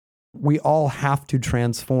we all have to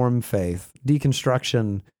transform faith.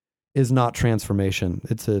 Deconstruction is not transformation.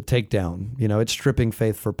 It's a takedown. It's stripping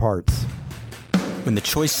faith for parts. When the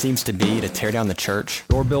choice seems to be to tear down the church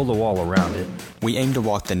or build a wall around it, we aim to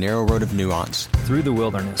walk the narrow road of nuance through the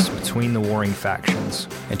wilderness between the warring factions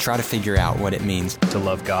and try to figure out what it means to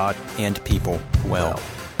love God and people well.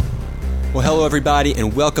 Well, hello everybody,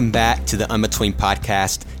 and welcome back to the Unbetween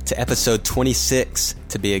podcast, to episode 26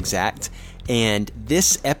 to be exact. And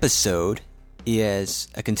this episode is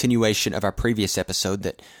a continuation of our previous episode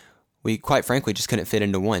that we quite frankly just couldn't fit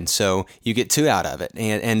into one. So you get two out of it.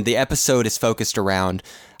 And the episode is focused around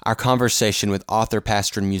our conversation with author,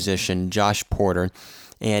 pastor, and musician Josh Porter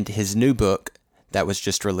and his new book that was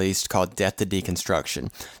just released called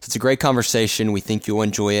Deconstruction. So it's a great conversation. We think you'll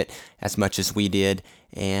enjoy it as much as we did.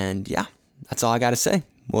 And yeah, that's all I got to say.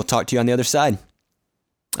 We'll talk to you on the other side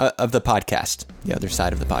of the podcast. The other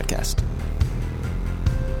side of the podcast.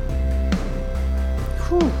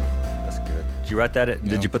 Whew. That's good. Did you write that?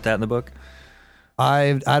 Did you put that in the book?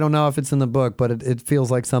 I don't know if it's in the book, but it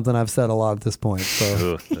feels like something I've said a lot at this point.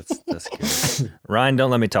 So that's good. Ryan,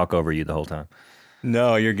 don't let me talk over you the whole time.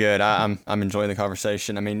 No, you're good. I'm enjoying the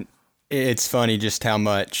conversation. I mean, it's funny just how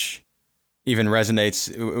much even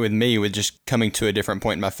resonates with me with just coming to a different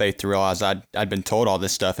point in my faith to realize I'd been told all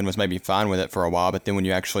this stuff and was maybe fine with it for a while, but then when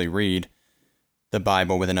you actually read the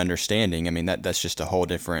Bible with an understanding, I mean, that's just a whole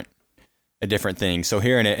different thing. So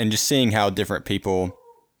hearing it and just seeing how different people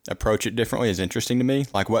approach it differently is interesting to me.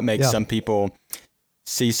 Like what makes some people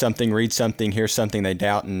see something, read something, hear something they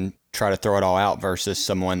doubt and try to throw it all out versus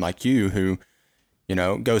someone like you who,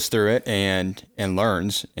 goes through it and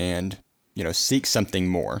learns and, seeks something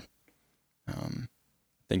more.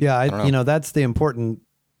 That's the important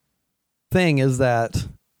thing is that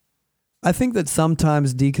I think that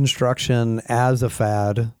sometimes deconstruction as a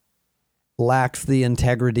fad lacks the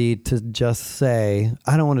integrity to just say,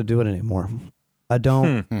 I don't want to do it anymore. I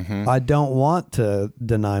don't want to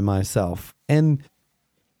deny myself. And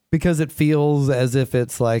because it feels as if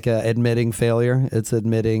it's like admitting failure. It's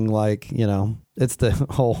admitting it's the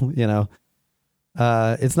whole,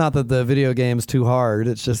 it's not that the video game's too hard.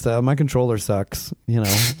 It's just my controller sucks,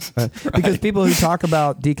 right. Because people who talk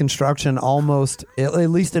about deconstruction almost, at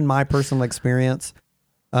least in my personal experience,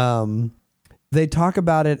 they talk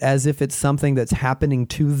about it as if it's something that's happening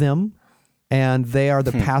to them and they are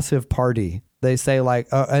the passive party. They say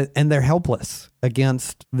and they're helpless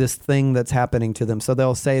against this thing that's happening to them. So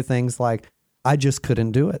they'll say things like, I just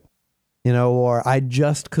couldn't do it, or I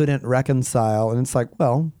just couldn't reconcile. And it's like,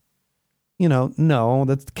 well, no,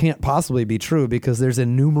 that can't possibly be true because there's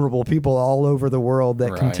innumerable people all over the world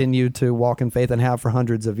that continue to walk in faith and have for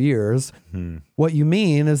hundreds of years. What you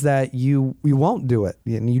mean is that you won't do it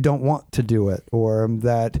and you don't want to do it, or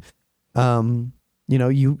that,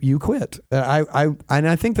 you quit.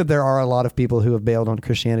 I think that there are a lot of people who have bailed on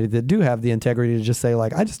Christianity that do have the integrity to just say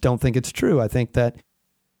I just don't think it's true. I think that,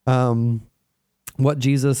 what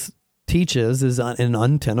Jesus teaches is an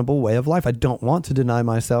untenable way of life. I don't want to deny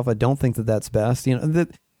myself. I don't think that that's best. That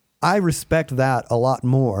I respect that a lot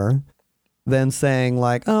more than saying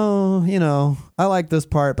I like this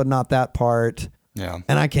part, but not that part. Yeah.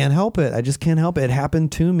 And I can't help it. I just can't help it. It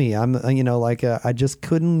happened to me. I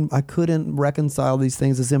couldn't reconcile these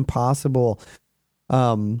things. It's impossible.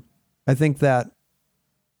 I think that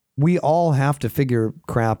we all have to figure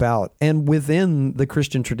crap out. And within the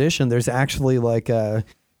Christian tradition, there's actually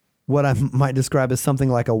what I might describe as something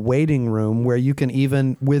like a waiting room where you can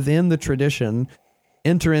even within the tradition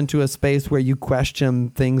enter into a space where you question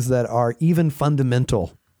things that are even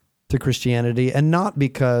fundamental to Christianity, and not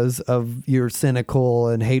because of you're cynical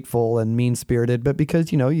and hateful and mean-spirited, but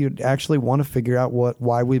because, you actually want to figure out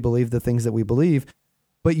why we believe the things that we believe,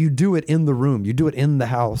 but you do it in the room. You do it in the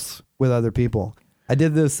house with other people. I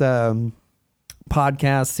did this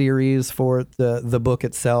podcast series for the book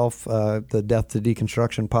itself, the Death to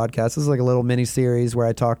Deconstruction podcast. This is like a little mini series where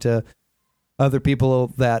I talk to other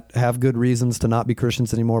people that have good reasons to not be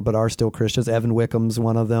Christians anymore, but are still Christians. Evan Wickham's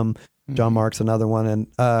one of them. John Mark's another one. And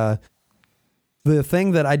the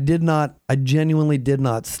thing that I genuinely did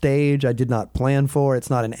not stage, I did not plan for, it's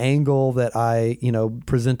not an angle that I,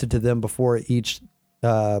 presented to them before each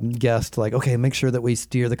guest, okay, make sure that we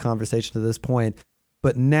steer the conversation to this point.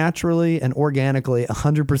 But naturally and organically,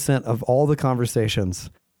 100% of all the conversations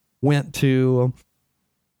went to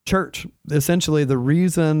church. Essentially, the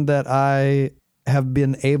reason that I have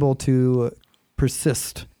been able to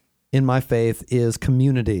persist in my faith is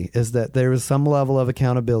community, is that there is some level of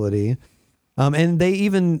accountability. And they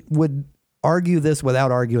even would argue this without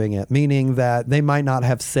arguing it, meaning that they might not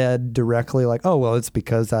have said directly oh, well, it's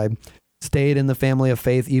because I stayed in the family of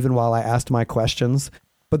faith even while I asked my questions.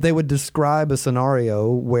 But they would describe a scenario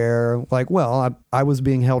where, like, well, I was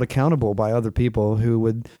being held accountable by other people who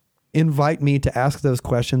would invite me to ask those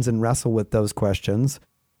questions and wrestle with those questions,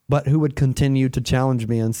 but who would continue to challenge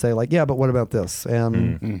me and say, like, yeah, but what about this?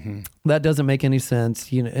 And that doesn't make any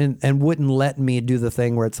sense, you know, and wouldn't let me do the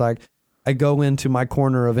thing where it's like, I go into my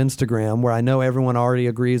corner of Instagram where I know everyone already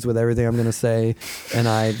agrees with everything I'm going to say, and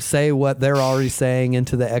I say what they're already saying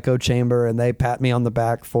into the echo chamber, and they pat me on the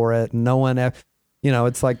back for it. And no one, you know,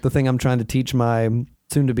 it's like the thing I'm trying to teach my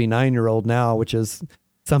soon-to-be 9-year-old now, which is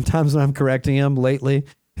sometimes when I'm correcting him lately,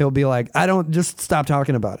 he'll be like, just stop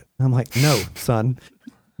talking about it. I'm like, no, son.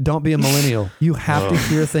 Don't be a millennial. You have to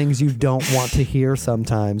hear things you don't want to hear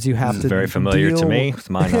sometimes. You have This to is very familiar to me with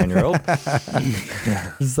my 9-year-old.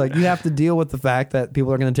 It's like you have to deal with the fact that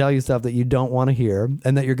people are going to tell you stuff that you don't want to hear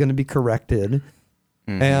and that you're going to be corrected.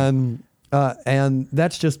 And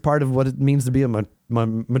that's just part of what it means to be a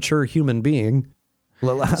mature human being.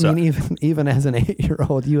 I mean, even as an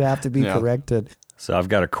 8-year-old, you have to be corrected. So I've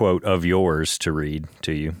got a quote of yours to read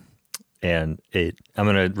to you. And I'm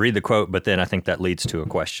going to read the quote, but then I think that leads to a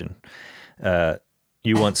question.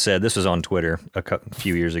 You once said, this was on Twitter a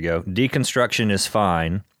few years ago, deconstruction is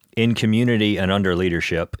fine in community and under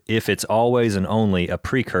leadership if it's always and only a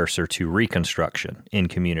precursor to reconstruction in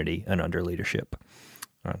community and under leadership.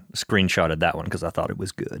 I screenshotted that one because I thought it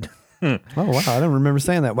was good. Oh, wow. I don't remember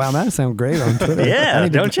saying that. Wow, that sounds great on Twitter. Yeah,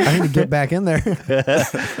 don't you? I need to get back in there.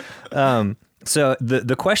 So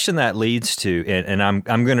the question that leads to, and I'm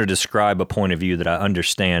going to describe a point of view that I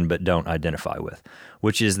understand but don't identify with,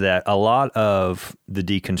 which is that a lot of the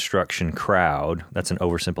deconstruction crowd, that's an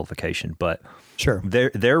oversimplification, but sure,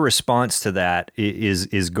 their response to that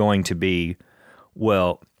is going to be,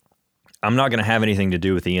 well, I'm not going to have anything to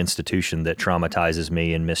do with the institution that traumatizes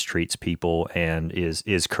me and mistreats people and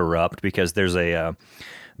is corrupt, because there's a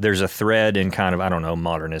thread in kind of, I don't know,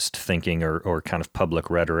 modernist thinking or kind of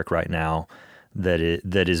public rhetoric right now that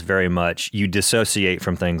is very much, you dissociate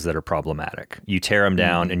from things that are problematic. You tear them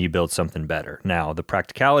down and you build something better. Now, the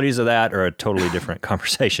practicalities of that are a totally different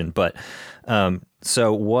conversation. But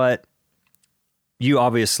so what you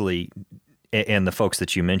obviously, and the folks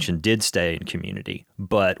that you mentioned, did stay in community.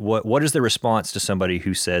 But what is the response to somebody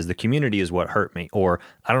who says the community is what hurt me, or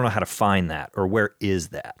I don't know how to find that, or where is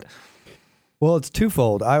that? Well, it's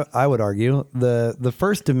twofold. I would argue the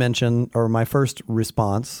first dimension, or my first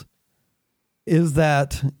response, is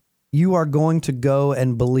that you are going to go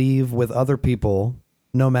and believe with other people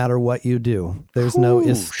no matter what you do. There's no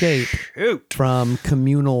escape from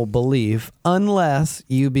communal belief unless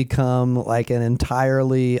you become like an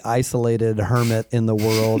entirely isolated hermit in the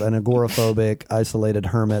world, an agoraphobic, isolated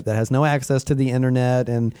hermit that has no access to the internet.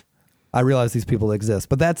 And I realize these people exist,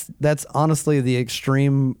 but that's honestly the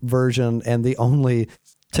extreme version and the only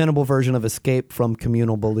tenable version of escape from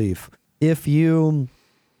communal belief. If you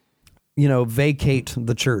vacate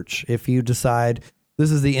the church, if you decide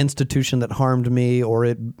this is the institution that harmed me, or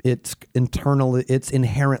it's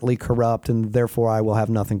inherently corrupt and therefore I will have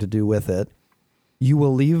nothing to do with it, you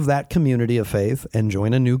will leave that community of faith and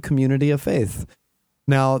join a new community of faith.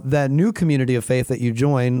 Now, that new community of faith that you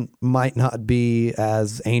join might not be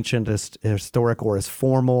as ancient, as historic, or as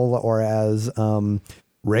formal, or as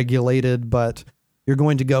regulated, but you're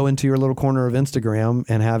going to go into your little corner of Instagram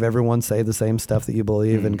and have everyone say the same stuff that you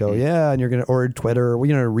believe and go, yeah, and you're going to, or Twitter, we're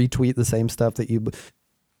going to retweet the same stuff that you.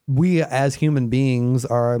 We as human beings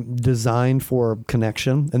are designed for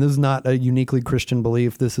connection. And this is not a uniquely Christian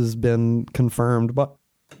belief. This has been confirmed by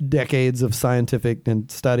decades of scientific and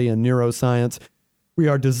study and neuroscience. We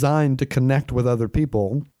are designed to connect with other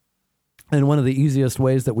people. And one of the easiest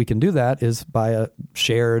ways that we can do that is by a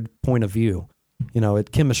shared point of view,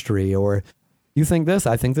 at chemistry, or you think this,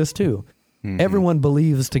 I think this too. Mm-hmm. Everyone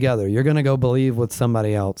believes together. You're going to go believe with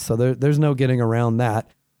somebody else. So there's no getting around that.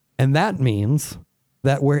 And that means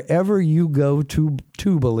that wherever you go to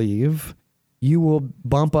believe, you will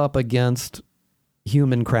bump up against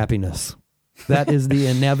human crappiness. That is the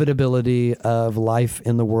inevitability of life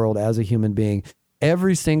in the world as a human being.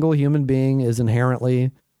 Every single human being is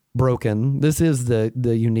inherently broken. This is the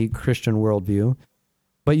unique Christian worldview.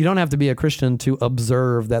 But you don't have to be a Christian to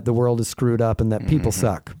observe that the world is screwed up and that people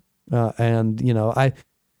suck.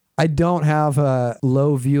 I don't have a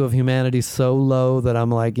low view of humanity so low that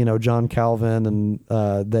I'm like, John Calvin and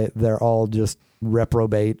they're all just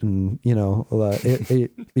reprobate and,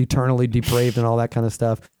 eternally depraved and all that kind of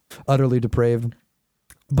stuff, utterly depraved.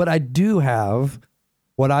 But I do have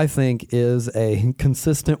what I think is a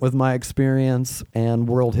consistent with my experience and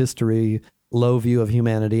world history low view of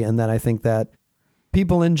humanity, and that I think that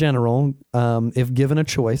people in general, if given a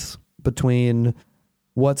choice, between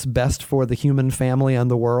what's best for the human family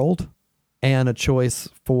and the world and a choice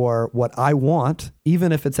for what I want,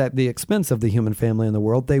 even if it's at the expense of the human family and the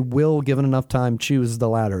world, they will, given enough time, choose the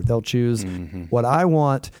latter. They'll choose what I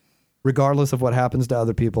want, regardless of what happens to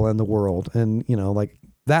other people in the world. And, you know, like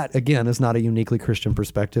that, again, is not a uniquely Christian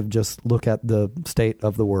perspective. Just look at the state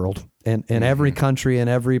of the world and every country and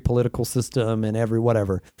every political system and every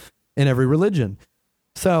whatever, and every religion.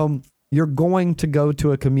 So you're going to go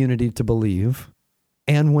to a community to believe.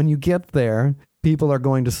 And when you get there, people are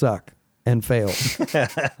going to suck and fail. So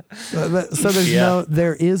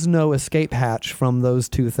there is no escape hatch from those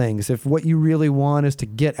two things. If what you really want is to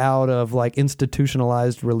get out of like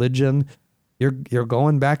institutionalized religion, you're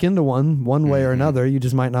going back into one way or another. You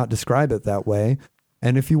just might not describe it that way.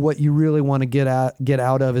 And if what you really want to get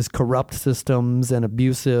out of is corrupt systems and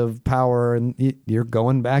abusive power, and you're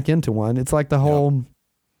going back into one. It's like the whole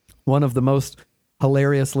one of the most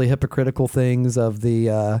hilariously hypocritical things of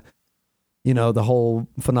the the whole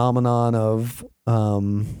phenomenon of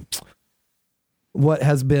what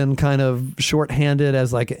has been kind of shorthanded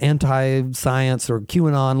as like anti-science or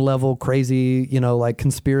QAnon level crazy, like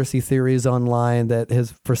conspiracy theories online that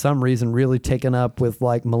has for some reason really taken up with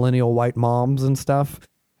like millennial white moms and stuff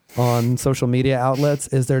on social media outlets.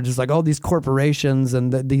 Is they're just like, oh, these corporations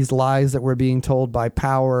and these lies that we're being told by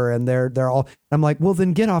power, and they're all, I'm like, well,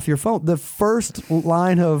 then get off your phone. The first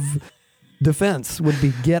line of defense would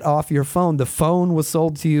be get off your phone. The phone was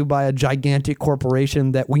sold to you by a gigantic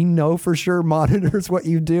corporation that we know for sure monitors what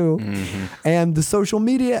you do. And the social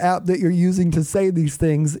media app that you're using to say these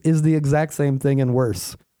things is the exact same thing and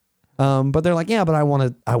worse. But they're like, yeah, but I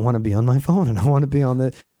want to be on my phone and I want to be on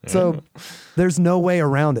the. So there's no way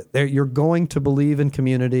around it. You're going to believe in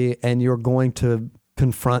community and you're going to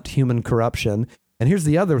confront human corruption. And here's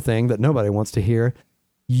the other thing that nobody wants to hear.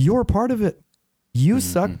 You're part of it. You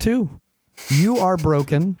suck too. You are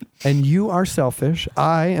broken and you are selfish.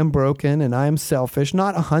 I am broken and I am selfish.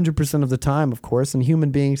 Not 100% of the time, of course, and human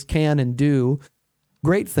beings can and do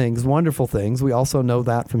great things, wonderful things. We also know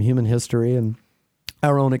that from human history and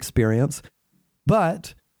our own experience.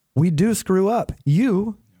 But we do screw up.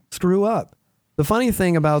 You screw up. The funny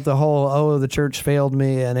thing about the whole, the church failed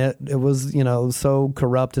me and it was, so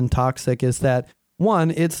corrupt and toxic is that,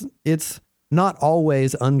 one, it's not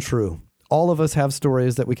always untrue. All of us have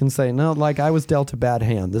stories that we can say, no, like I was dealt a bad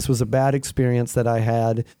hand. This was a bad experience that I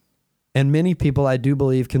had. And many people, I do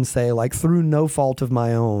believe, can say, like, through no fault of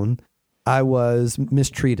my own, I was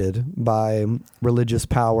mistreated by religious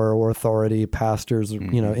power or authority, pastors,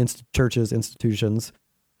 churches, institutions.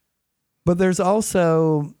 But there's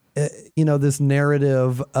also, this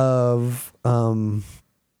narrative of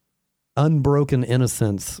unbroken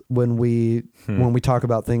innocence when we talk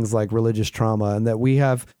about things like religious trauma, and that we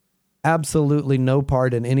have absolutely no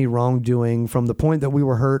part in any wrongdoing from the point that we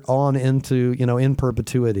were hurt on into, in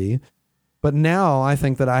perpetuity. But now I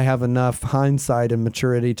think that I have enough hindsight and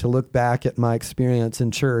maturity to look back at my experience in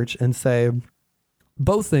church and say,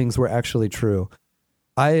 both things were actually true.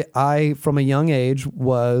 I from a young age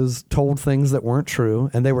was told things that weren't true,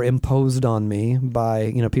 and they were imposed on me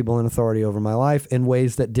by, people in authority over my life in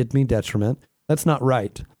ways that did me detriment. That's not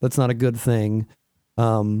right. That's not a good thing.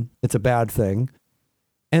 It's a bad thing.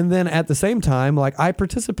 And then at the same time, like I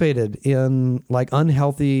participated in like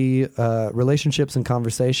unhealthy relationships and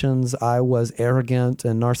conversations. I was arrogant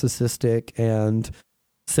and narcissistic and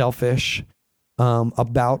selfish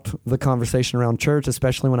about the conversation around church,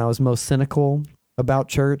 especially when I was most cynical about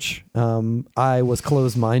church. I was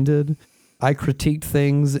closed-minded. I critiqued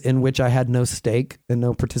things in which I had no stake and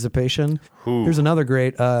no participation. Here's another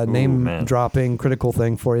great name-dropping critical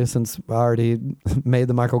thing for you, since I already made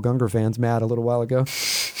the Michael Gungor fans mad a little while ago,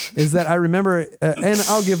 is that I remember, and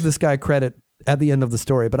I'll give this guy credit at the end of the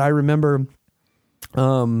story, but I remember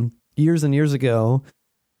years and years ago,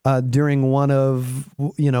 during one of,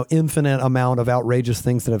 infinite amount of outrageous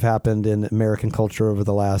things that have happened in American culture over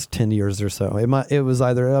the last 10 years or so. It was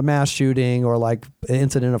either a mass shooting or like an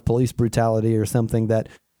incident of police brutality or something that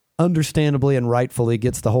understandably and rightfully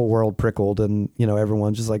gets the whole world prickled. And,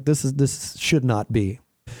 everyone's just like, this should not be.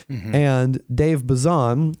 And Dave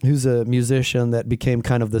Bazan, who's a musician that became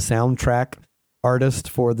kind of the soundtrack artist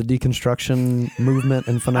for the deconstruction movement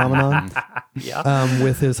and phenomenon,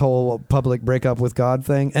 with his whole public breakup with God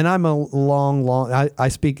thing. And I'm a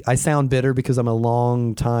I sound bitter because I'm a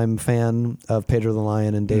long time fan of Pedro the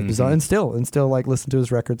Lion and Dave Bazan, and still like listen to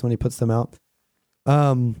his records when he puts them out.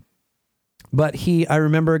 But I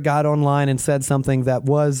remember got online and said something that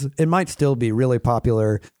it might still be really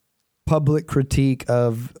popular public critique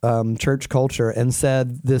of church culture, and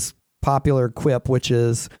said this popular quip, which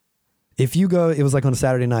is, if you go, it was like on a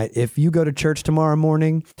Saturday night, if you go to church tomorrow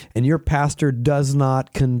morning and your pastor does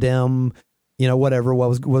not condemn, whatever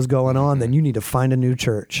was going on, then you need to find a new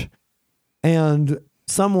church. And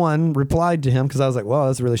someone replied to him, because I was like, well,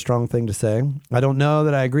 that's a really strong thing to say. I don't know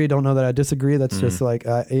that I agree. Don't know that I disagree. That's just like,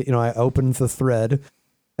 I opened the thread.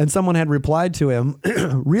 And someone had replied to him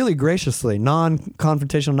really graciously,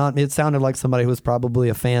 non-confrontational, it sounded like somebody who was probably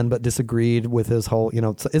a fan but disagreed with his whole,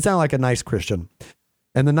 it sounded like a nice Christian.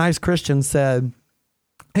 And the nice Christian said,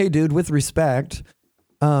 hey, dude, with respect,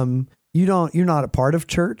 you're not a part of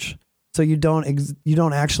church. So you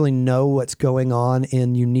don't actually know what's going on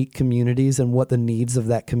in unique communities and what the needs of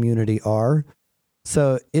that community are.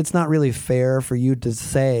 So it's not really fair for you to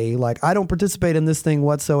say, like, I don't participate in this thing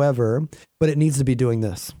whatsoever, but it needs to be doing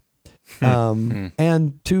this.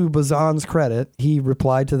 And to Bazan's credit, he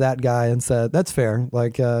replied to that guy and said, that's fair.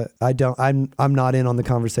 Like, I'm not in on the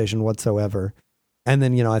conversation whatsoever. And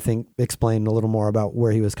then, I think explained a little more about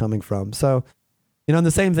where he was coming from. So, and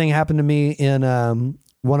the same thing happened to me in,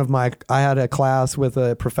 I had a class with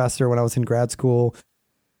a professor when I was in grad school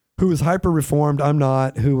who was hyper reformed. I'm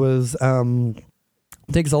not, who was,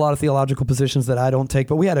 takes a lot of theological positions that I don't take,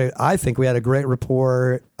 but I think we had a great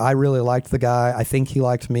rapport. I really liked the guy. I think he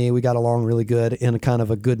liked me. We got along really good in a kind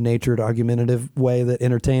of a good-natured, argumentative way that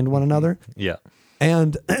entertained one another. Yeah.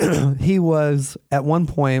 And he was at one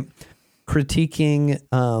point critiquing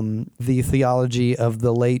the theology of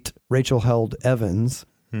the late Rachel Held Evans.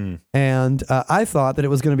 And I thought that it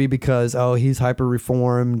was going to be because, he's hyper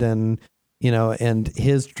reformed and, and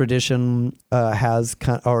his tradition he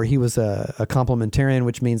was a complementarian,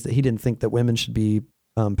 which means that he didn't think that women should be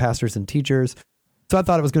pastors and teachers. So I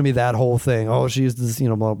thought it was going to be that whole thing. Oh, she's this,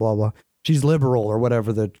 blah, blah, blah. She's liberal or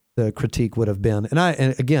whatever the critique would have been.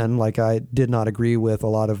 And again, like I did not agree with a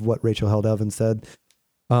lot of what Rachel Held Evans said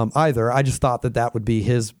either. I just thought that would be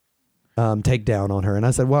his takedown on her. And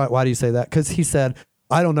I said, why do you say that? Because he said,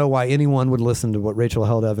 I don't know why anyone would listen to what Rachel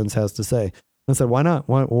Held Evans has to say. I said, why not?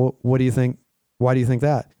 What do you think? Why do you think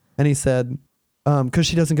that? And he said, because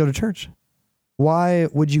she doesn't go to church. Why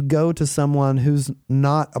would you go to someone who's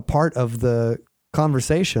not a part of the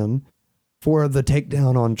conversation for the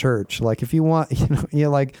takedown on church? Like if you want,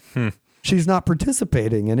 she's not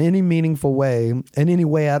participating in any meaningful way, in any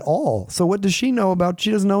way at all. So what does she know about?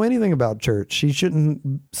 She doesn't know anything about church. She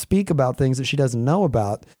shouldn't speak about things that she doesn't know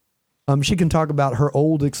about. She can talk about her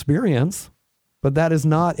old experience, but that is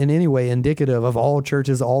not in any way indicative of all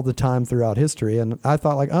churches all the time throughout history. And I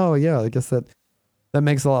thought like, oh yeah, I guess that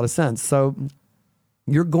makes a lot of sense. So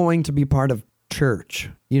you're going to be part of church.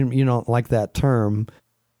 You don't like that term.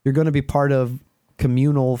 You're going to be part of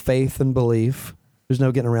communal faith and belief. There's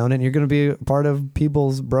no getting around it. And you're going to be part of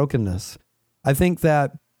people's brokenness. I think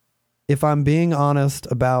that if I'm being honest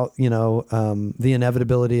about, the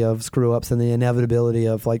inevitability of screw ups and the inevitability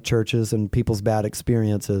of like churches and people's bad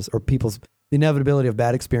experiences or the inevitability of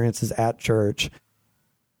bad experiences at church,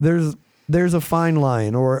 there's a fine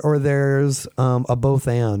line or there's a both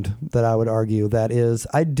and that I would argue. That is,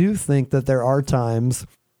 I do think that there are times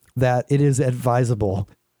that it is advisable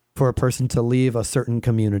for a person to leave a certain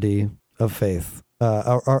community of faith.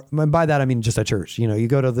 Or by that, I mean just a church. You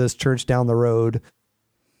go to this church down the road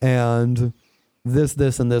and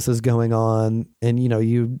this, and this is going on.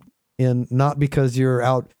 And not because you're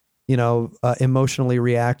out, emotionally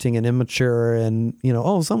reacting and immature and,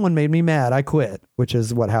 someone made me mad, I quit, which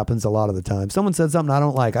is what happens a lot of the time. Someone said something I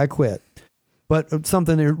don't like, I quit. But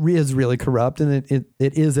something is really corrupt and it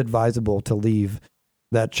is advisable to leave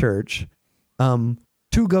that church,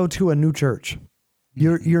 to go to a new church.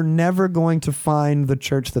 You're never going to find the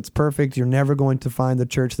church that's perfect. You're never going to find the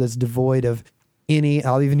church that's devoid of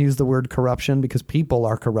I'll even use the word corruption because people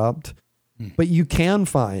are corrupt, but you can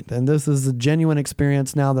find, and this is a genuine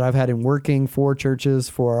experience now that I've had in working for churches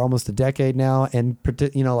for almost a decade now and,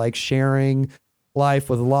 like sharing life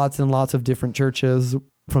with lots and lots of different churches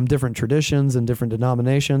from different traditions and different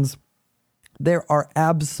denominations. There are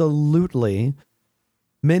absolutely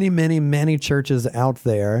many, many, many churches out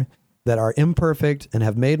there that are imperfect and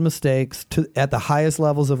have made mistakes at the highest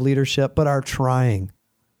levels of leadership, but are trying.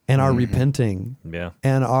 And are repenting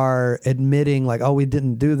and are admitting like, we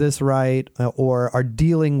didn't do this right, or are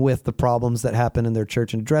dealing with the problems that happen in their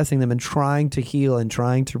church and addressing them and trying to heal and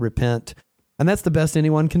trying to repent. And that's the best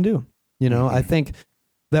anyone can do. I think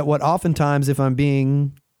that what oftentimes, if I'm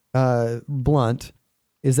being blunt,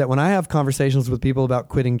 is that when I have conversations with people about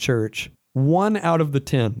quitting church, 1 out of the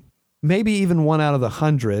 10, maybe even 1 out of the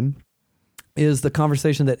 100 is the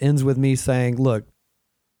conversation that ends with me saying, look,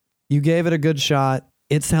 you gave it a good shot.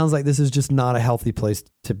 It sounds like this is just not a healthy place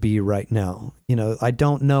to be right now. I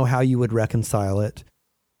don't know how you would reconcile it.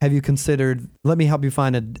 have you considered, let me help you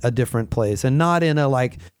find a different place, and not in a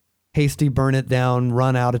like hasty burn it down,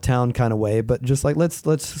 run out of town kind of way, but just like, let's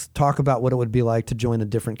talk about what it would be like to join a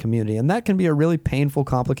different community. And that can be a really painful,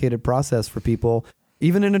 complicated process for people,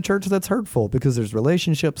 even in a church that's hurtful, because there's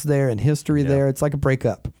relationships there and history there. It's like a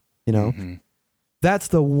breakup, you know. That's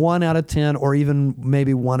the 1 out of 10, or even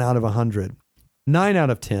maybe 1 out of 100. 9 out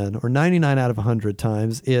of 10 or 99 out of 100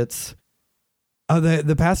 times, it's,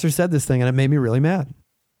 the pastor said this thing and it made me really mad.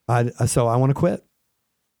 So I want to quit.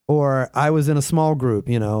 Or I was in a small group,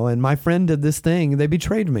 you know, and my friend did this thing. They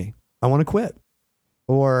betrayed me. I want to quit.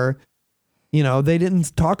 Or, you know, they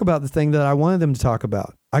didn't talk about the thing that I wanted them to talk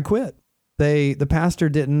about. I quit. The pastor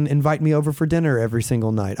didn't invite me over for dinner every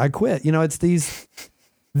single night. I quit. You know, it's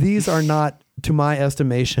these are not, to my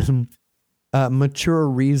estimation, mature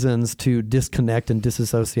reasons to disconnect and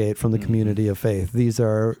disassociate from the community of faith. These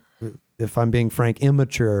are, if I'm being frank,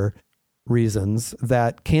 immature reasons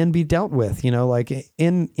that can be dealt with. You know, like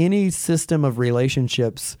in any system of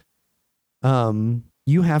relationships,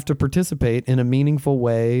 you have to participate in a meaningful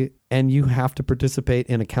way, and you have to participate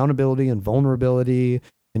in accountability and vulnerability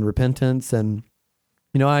and repentance. And,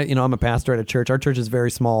 I'm a pastor at a church. Our church is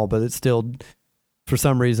very small, but it's still, for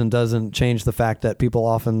some reason, doesn't change the fact that people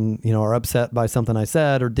often, are upset by something I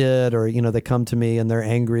said or did, or, they come to me and they're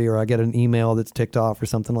angry, or I get an email that's ticked off or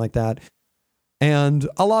something like that. And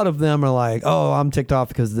a lot of them are like, oh, I'm ticked off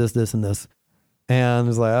because this, and this. And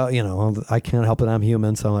it's like, oh, I can't help it. I'm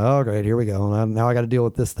human. So I'm like, oh, great, here we go. Now I got to deal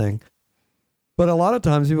with this thing. But a lot of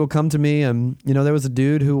times people come to me and, there was a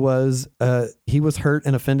dude who was, he was hurt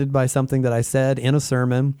and offended by something that I said in a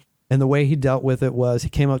sermon. And the way he dealt with it was he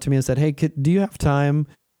came up to me and said, hey, do you have time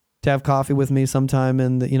to have coffee with me sometime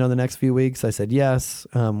in the next few weeks? I said, yes.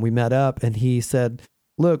 We met up and he said,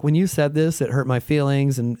 look, when you said this, it hurt my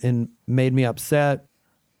feelings and made me upset.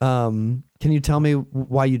 Can you tell me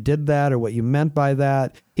why you did that or what you meant by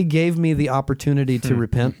that? He gave me the opportunity to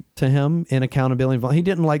repent to him in accountability. He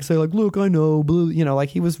didn't say look, I know,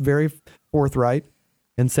 he was very forthright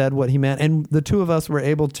and said what he meant. And the two of us were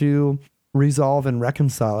able to resolve and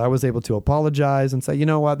reconcile. I was able to apologize and say, you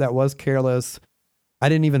know what, that was careless. I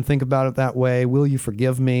didn't even think about it that way. Will you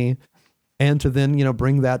forgive me? And to then,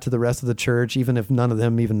 bring that to the rest of the church, even if none of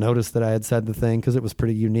them even noticed that I had said the thing, because it was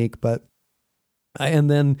pretty unique. And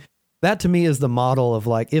then that to me is the model of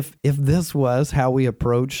if this was how we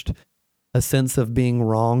approached a sense of being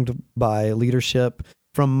wronged by leadership,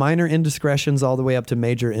 from minor indiscretions all the way up to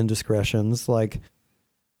major indiscretions,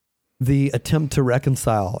 the attempt to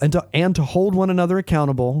reconcile and to hold one another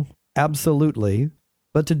accountable, absolutely,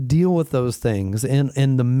 but to deal with those things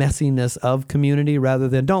in the messiness of community rather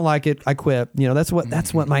than don't like it, I quit. That's what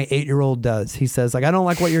my 8-year-old does. He says I don't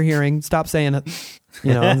like what you're hearing. Stop saying it.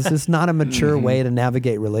 This is not a mature way to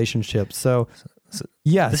navigate relationships. So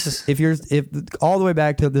yes, if all the way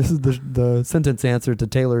back to this is the sentence answer to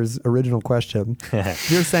Taylor's original question.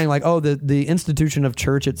 You're saying the institution of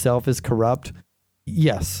church itself is corrupt.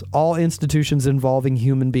 Yes, all institutions involving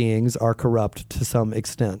human beings are corrupt to some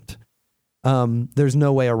extent. There's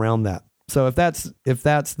no way around that. So if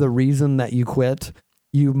that's the reason that you quit,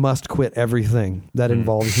 you must quit everything that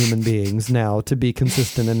involves human beings now to be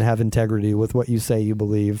consistent and have integrity with what you say you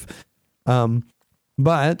believe.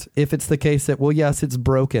 But if it's the case that, well, yes, it's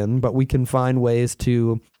broken, but we can find ways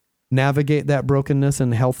to navigate that brokenness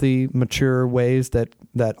in healthy, mature ways that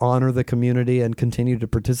honor the community and continue to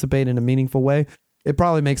participate in a meaningful way, it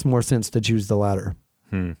probably makes more sense to choose the latter.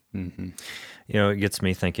 It gets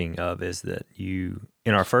me thinking of is that in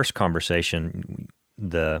our first conversation,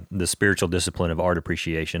 the spiritual discipline of art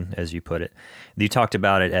appreciation, as you put it, you talked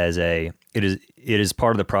about it as it is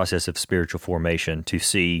part of the process of spiritual formation to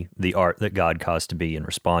see the art that God caused to be and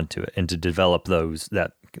respond to it and to develop those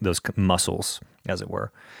muscles, as it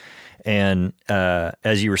were. And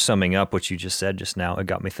as you were summing up what you just said just now, it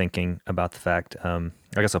got me thinking about the fact, I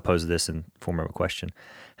guess I'll pose this in form of a question.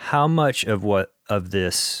 How much of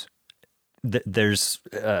this, there's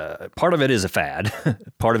part of it is a fad,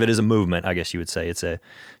 part of it is a movement, I guess you would say. It's a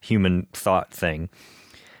human thought thing.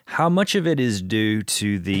 How much of it is due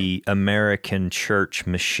to the American church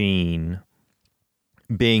machine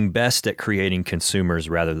being best at creating consumers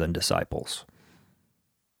rather than disciples?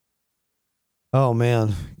 Oh,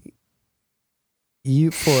 man.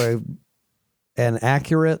 For an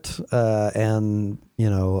accurate and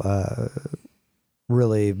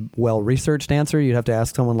really well-researched answer, you'd have to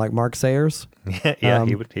ask someone like Mark Sayers. Yeah,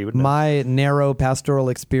 he would know. My narrow pastoral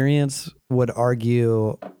experience would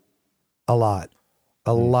argue a lot.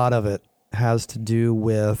 A lot of it has to do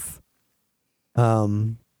with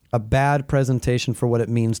a bad presentation for what it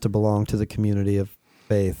means to belong to the community of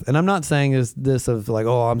faith. And I'm not saying is this of like,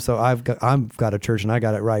 oh, I've got a church and I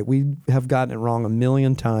got it right. We have gotten it wrong a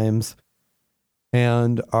million times.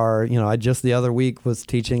 And I just the other week was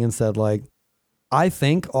teaching and said, like, I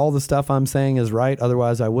think all the stuff I'm saying is right.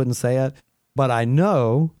 Otherwise I wouldn't say it, but I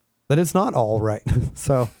know that it's not all right.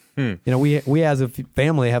 So, we as a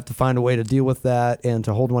family have to find a way to deal with that and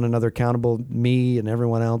to hold one another accountable, me and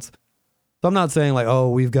everyone else. So I'm not saying like, oh,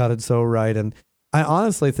 we've got it so right. And I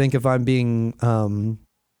honestly think if I'm being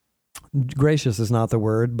gracious is not the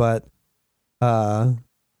word, but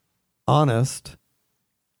honest,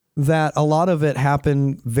 that a lot of it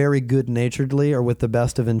happened very good-naturedly or with the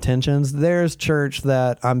best of intentions. There's church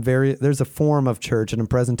that there's a form of church and a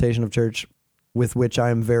presentation of church with which I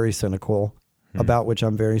am very cynical, about which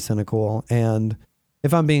I'm very cynical. And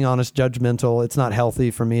if I'm being honest, judgmental, it's not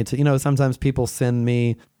healthy for me to, sometimes people send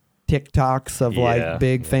me TikToks of like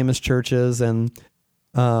big famous churches and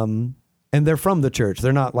they're from the church.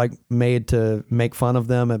 They're not like made to make fun of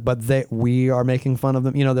them, but we are making fun of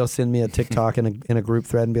them. They'll send me a TikTok in a group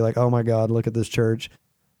thread and be like, oh my God, look at this church.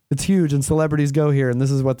 It's huge and celebrities go here and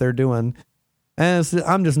this is what they're doing. And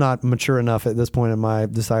I'm just not mature enough at this point in my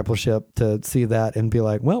discipleship to see that and be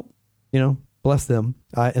like, well, bless them.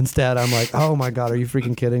 Instead, I'm like, oh my God, are you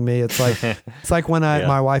freaking kidding me? It's like when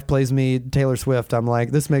my wife plays me Taylor Swift, I'm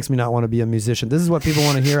like, this makes me not want to be a musician. This is what people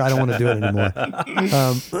want to hear. I don't want to do it anymore.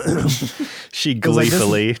 She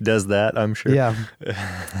gleefully does that, I'm sure. Yeah.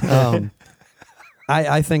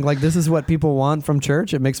 I think like this is what people want from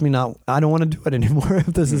church. It makes me I don't want to do it anymore if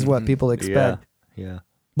this is what people expect. Yeah.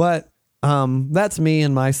 But that's me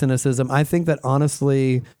and my cynicism. I think that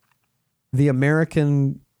honestly, the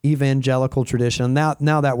American evangelical tradition,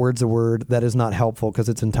 now that word's a word that is not helpful because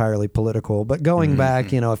it's entirely political, but going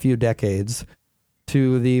back, a few decades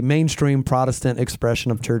to the mainstream Protestant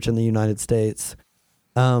expression of church in the United States,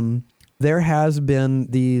 there has been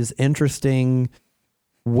these interesting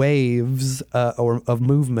waves of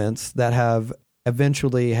movements that have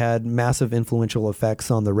eventually had massive influential effects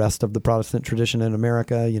on the rest of the Protestant tradition in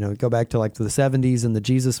America. Go back to like the 70s and the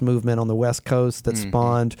Jesus movement on the West Coast that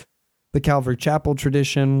spawned the Calvary Chapel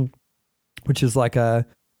tradition, which is like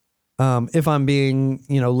if I'm being,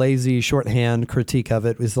 lazy shorthand critique of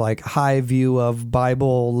it, is like high view of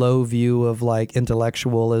Bible, low view of like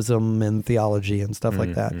intellectualism and theology and stuff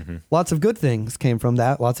like that. Lots of good things came from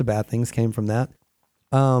that. Lots of bad things came from that.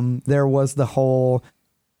 There was the whole,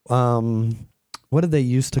 what did they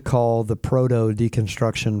used to call the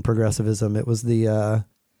deconstruction progressivism? It was the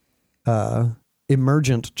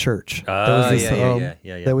emergent church.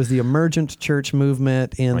 There was the emergent church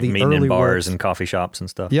movement in like the meeting early in bars works. and coffee shops and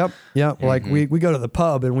stuff. Yep. Like we go to the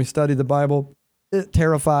pub and we study the Bible. It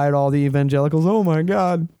terrified all the evangelicals. Oh my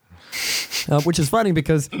God. Which is funny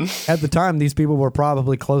because at the time these people were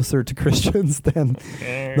probably closer to Christians than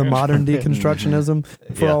the modern deconstructionism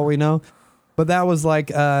for all we know. But that was like,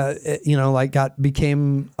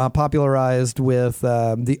 became popularized with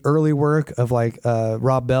the early work of like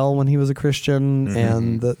Rob Bell when he was a Christian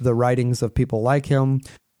and the writings of people like him.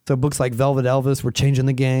 So books like Velvet Elvis were changing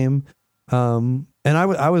the game. And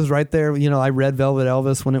I was right there. I read Velvet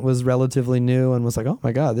Elvis when it was relatively new and was like, oh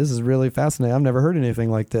my God, this is really fascinating. I've never heard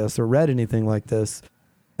anything like this or read anything like this.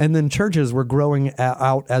 And then churches were growing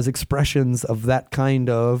out as expressions of that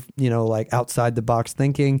kind of, like outside the box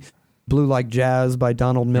thinking. Blue Like Jazz by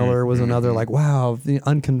Donald Miller was another like, wow, the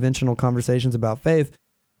unconventional conversations about faith.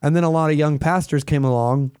 And then a lot of young pastors came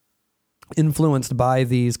along influenced by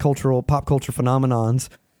these pop culture phenomenons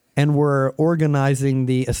and were organizing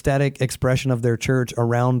the aesthetic expression of their church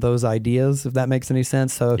around those ideas, if that makes any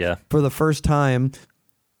sense. So for the first time,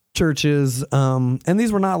 churches, and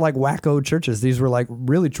these were not like wacko churches. These were like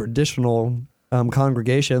really traditional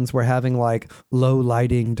congregations were having like low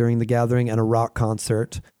lighting during the gathering and a rock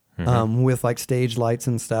concert. With like stage lights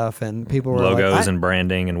and stuff, and people were logos and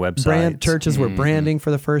branding and websites. Churches were branding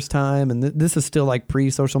for the first time, and this is still like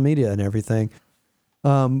pre-social media and everything.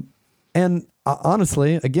 And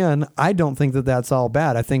honestly, again, I don't think that that's all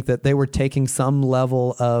bad. I think that they were taking some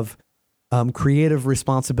level of creative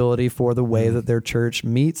responsibility for the way that their church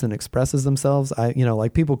meets and expresses themselves.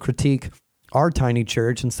 Like people critique our tiny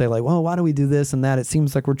church and say like, well, why do we do this and that? It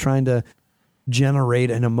seems like we're trying to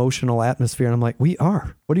generate an emotional atmosphere. And I'm like, we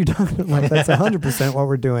are. What are you talking about? Like, that's 100% what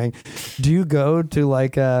we're doing. Do you go to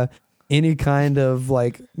like any kind of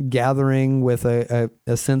like gathering with a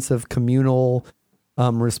sense of communal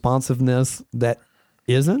responsiveness that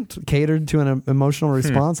isn't catered to an emotional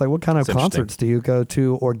response? Like what kind of concerts do you go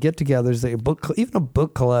to or get-togethers that even a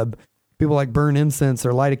book club, people like burn incense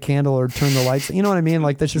or light a candle or turn the lights. You know what I mean?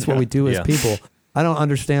 Like that's just what we do as people. I don't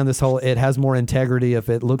understand this whole, it has more integrity if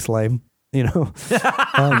it looks lame. I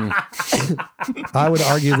would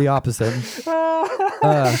argue the opposite.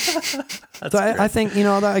 I think,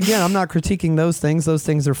 that, again, I'm not critiquing those things. Those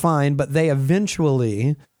things are fine, but they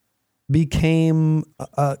eventually became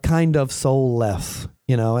kind of soulless,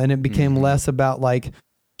 and it became less about like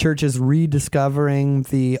churches rediscovering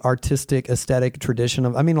the artistic aesthetic tradition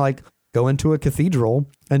of, go into a cathedral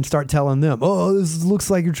and start telling them, oh, this looks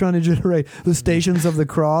like you're trying to generate the Stations of the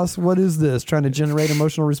Cross. What is this? Trying to generate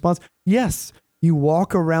emotional response? Yes. You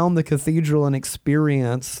walk around the cathedral and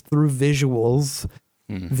experience through visuals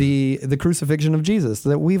the crucifixion of Jesus.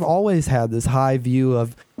 That we've always had this high view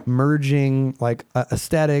of merging like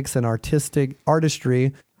aesthetics and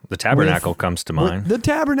artistry. The tabernacle comes to mind. The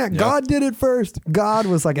tabernacle. Yep. God did it first. God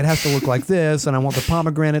was like, it has to look like this, and I want the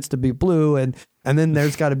pomegranates to be blue, and then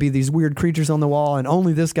there's got to be these weird creatures on the wall, and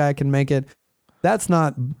only this guy can make it. That's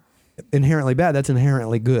not inherently bad. That's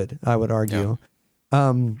inherently good, I would argue.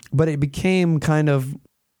 Yeah. But it became kind of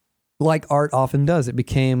like art often does. It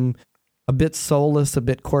became a bit soulless, a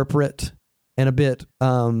bit corporate, and a bit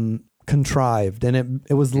contrived. And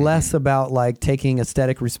it was less about like taking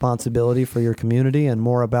aesthetic responsibility for your community and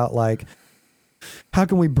more about like, how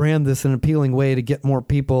can we brand this in an appealing way to get more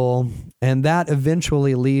people? And that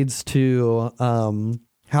eventually leads to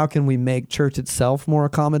how can we make church itself more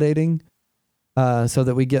accommodating so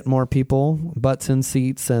that we get more people, butts in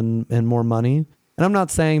seats, and more money. And I'm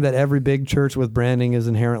not saying that every big church with branding is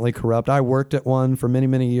inherently corrupt. I worked at one for many,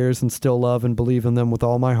 many years and still love and believe in them with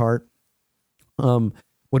all my heart.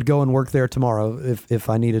 Would go and work there tomorrow if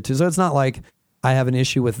I needed to. So it's not like I have an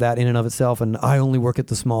issue with that in and of itself, and I only work at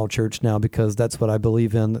the small church now because that's what I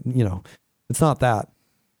believe in. It's not that.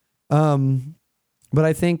 But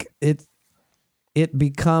I think it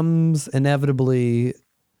becomes inevitably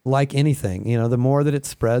like anything. The more that it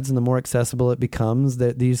spreads and the more accessible it becomes,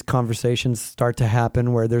 that these conversations start to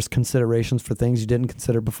happen where there's considerations for things you didn't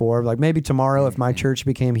consider before. Like maybe tomorrow, if my church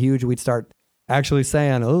became huge, we'd start actually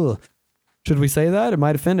saying, "Oh, should we say that? It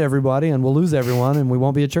might offend everybody and we'll lose everyone and we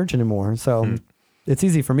won't be a church anymore." So it's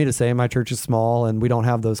easy for me to say my church is small and we don't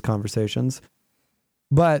have those conversations.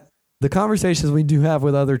 But the conversations we do have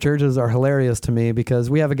with other churches are hilarious to me because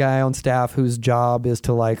we have a guy on staff whose job is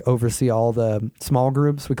to like oversee all the small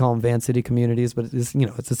groups. We call them Van City communities, but it's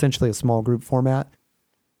essentially a small group format.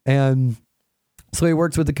 And so he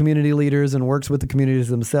works with the community leaders and works with the communities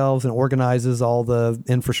themselves and organizes all the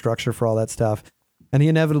infrastructure for all that stuff. And he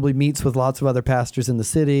inevitably meets with lots of other pastors in the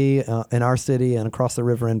city, in our city, and across the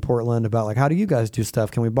river in Portland about like, how do you guys do stuff?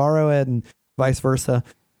 Can we borrow it? And vice versa.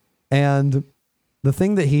 And the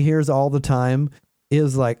thing that he hears all the time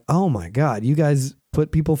is like, oh my God, you guys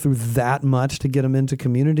put people through that much to get them into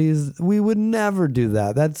communities? We would never do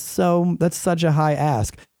that. That's such a high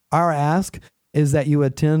ask. Our ask is that you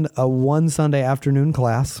attend a one Sunday afternoon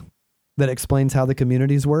class that explains how the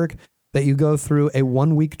communities work, that you go through a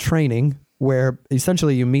 1-week training where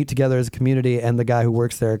essentially you meet together as a community and the guy who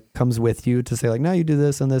works there comes with you to say like, no, you do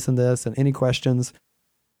this and this and this and any questions.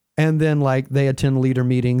 And then like they attend leader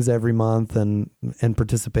meetings every month and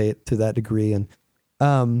participate to that degree. And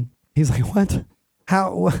he's like, what?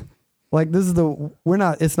 How? Like this is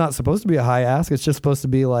it's not supposed to be a high ask. It's just supposed to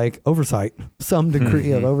be like oversight, some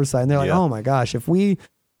degree of oversight. And they're like, oh my gosh, if we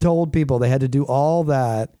told people they had to do all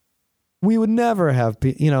that, we would never have,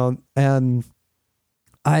 and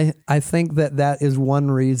I think that is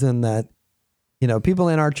one reason that, people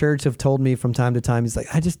in our church have told me from time to time, it's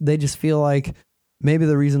like, they just feel like maybe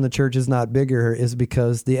the reason the church is not bigger is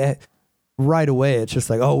because right away, it's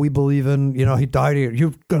just like, oh, we believe in, he died here.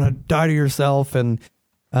 You're going to die to yourself. And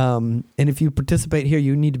if you participate here,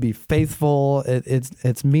 you need to be faithful.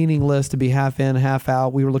 It's meaningless to be half in, half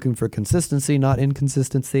out. We were looking for consistency, not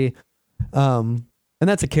inconsistency. And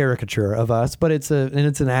that's a caricature of us, but it's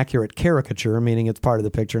an accurate caricature, meaning it's part of the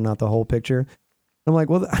picture, not the whole picture. I'm like,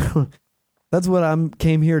 well, that's what I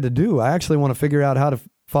came here to do. I actually want to figure out how to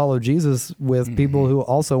follow Jesus with people who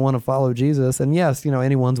also want to follow Jesus. And yes,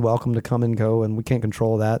 anyone's welcome to come and go, and we can't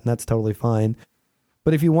control that, and that's totally fine.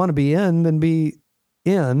 But if you want to be in, then be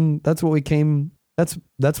in. That's what we came.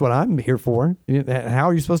 That's what I'm here for. How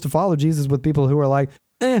are you supposed to follow Jesus with people who are like,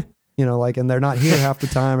 and they're not here half the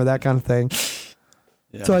time or that kind of thing.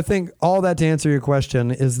 Yeah. So I think all that to answer your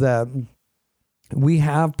question is that we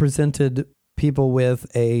have presented people with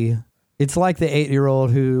it's like the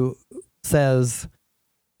 8-year-old who says,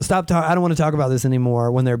 I don't want to talk about this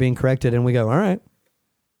anymore when they're being corrected. And we go, all right,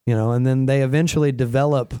 and then they eventually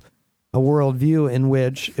develop a worldview in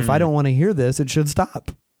which if I don't want to hear this, it should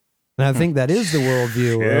stop. And I think that is the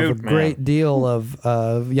worldview of a great deal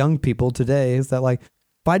of young people today is that like,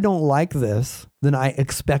 if I don't like this, then I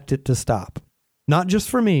expect it to stop. Not just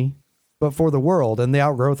for me, but for the world. And the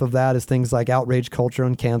outgrowth of that is things like outrage culture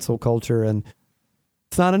and cancel culture. And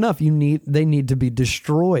it's not enough. They need to be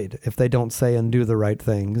destroyed if they don't say and do the right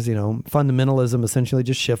things. Fundamentalism essentially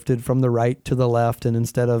just shifted from the right to the left, and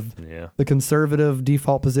instead of the conservative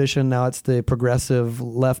default position, now it's the progressive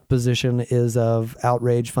left position is of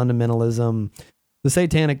outrage fundamentalism. The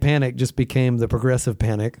satanic panic just became the progressive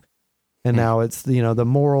panic, and now it's the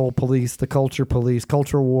moral police, the culture police.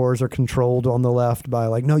 Culture wars are controlled on the left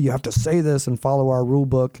by no, you have to say this and follow our rule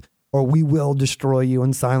book, or we will destroy you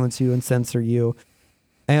and silence you and censor you.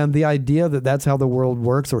 And the idea that that's how the world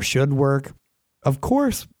works or should work, of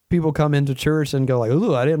course, people come into church and go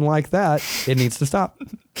ooh, I didn't like that. It needs to stop.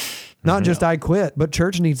 Not just I quit, but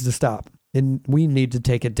church needs to stop. And we need to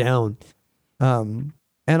take it down. And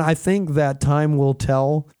I think that time will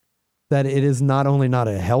tell that it is not only not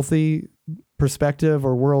a healthy perspective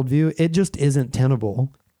or worldview, it just isn't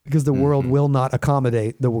tenable because the world will not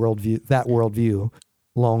accommodate the worldview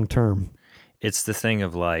long term. It's the thing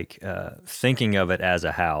of thinking of it as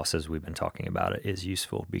a house, as we've been talking about it, is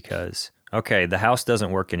useful because, okay, the house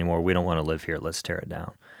doesn't work anymore. We don't want to live here. Let's tear it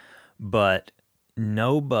down. But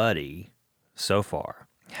nobody so far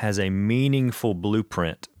has a meaningful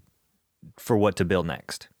blueprint for what to build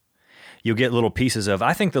next. You'll get little pieces of,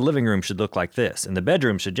 I think the living room should look like this, and the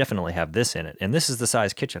bedroom should definitely have this in it, and this is the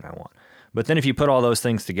size kitchen I want. But then if you put all those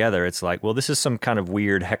things together, it's well, this is some kind of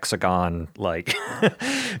weird hexagon, lump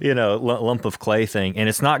of clay thing, and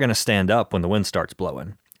it's not going to stand up when the wind starts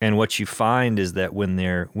blowing. And what you find is that when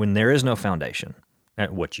there is no foundation,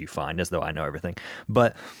 what you find as though I know everything,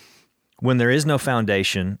 but when there is no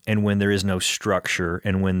foundation and when there is no structure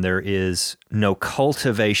and when there is no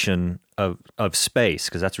cultivation of space,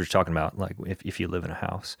 because that's what you're talking about, if you live in a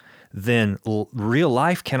house, then real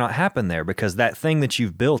life cannot happen there because that thing that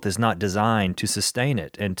you've built is not designed to sustain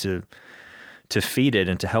it and to feed it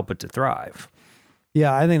and to help it to thrive.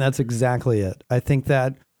 Yeah, I think that's exactly it. I think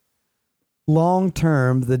that long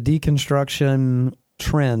term, the deconstruction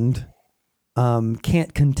trend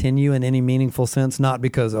can't continue in any meaningful sense, not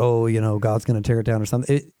because, God's going to tear it down or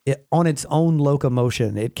something. It on its own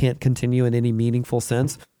locomotion, it can't continue in any meaningful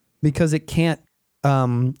sense because it can't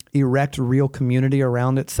erect real community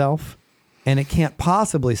around itself, and it can't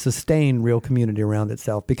possibly sustain real community around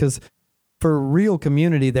itself because for real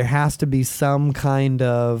community, there has to be some kind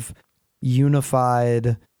of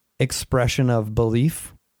unified expression of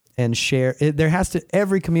belief and share.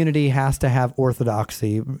 Every community has to have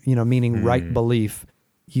orthodoxy, meaning right belief.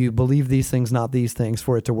 You believe these things, not these things,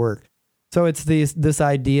 for it to work. So it's this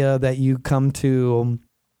idea that you come to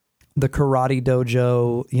the karate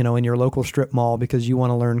dojo, in your local strip mall because you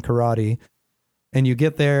want to learn karate, and you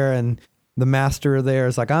get there and the master there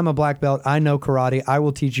is I'm a black belt. I know karate. I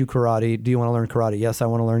will teach you karate. Do you want to learn karate? Yes, I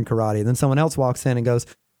want to learn karate. And then someone else walks in and goes,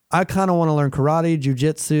 I kind of want to learn karate,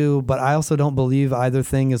 jujitsu, but I also don't believe either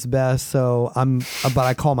thing is best. But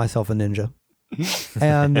I call myself a ninja.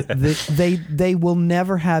 And they will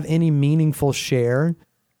never have any meaningful share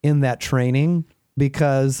in that training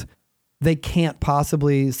because they can't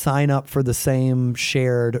possibly sign up for the same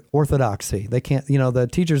shared orthodoxy. They can't, the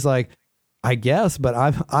teacher's I guess, but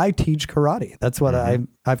I teach karate. That's what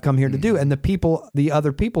I've come here to do. And the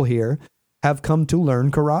other people here have come to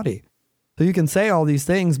learn karate. So you can say all these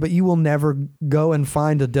things, but you will never go and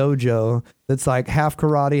find a dojo that's half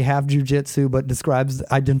karate, half jujitsu, but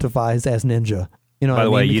identifies as ninja. By the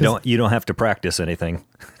way, you don't have to practice anything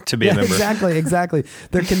to be a member. Exactly.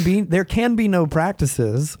 There can be no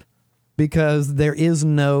practices because there is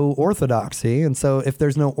no orthodoxy. And so if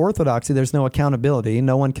there's no orthodoxy, there's no accountability.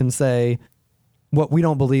 No one can say, we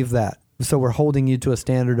don't believe that. So we're holding you to a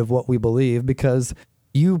standard of what we believe because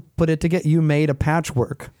you put it together. You made a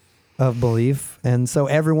patchwork of belief. And so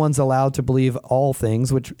everyone's allowed to believe all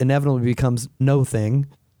things, which inevitably becomes no thing.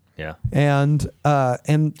 Yeah. And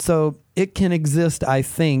so it can exist, I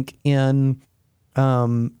think, in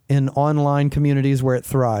online communities where it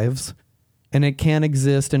thrives. And it can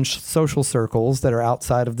exist in social circles that are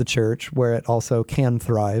outside of the church where it also can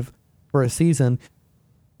thrive for a season.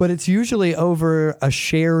 But it's usually over a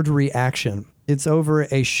shared reaction. It's over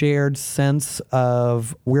a shared sense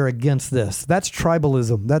of we're against this. That's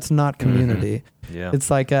tribalism. That's not community. Mm-hmm. Yeah. It's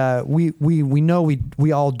we know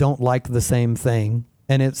we all don't like the same thing.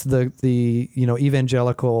 And it's the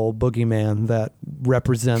evangelical boogeyman that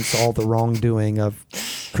represents all the wrongdoing of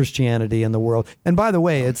Christianity in the world. And by the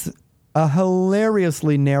way, it's a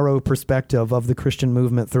hilariously narrow perspective of the Christian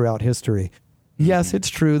movement throughout history. Yes, it's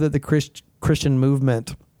true that the Christian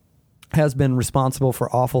movement has been responsible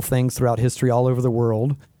for awful things throughout history all over the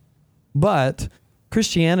world. But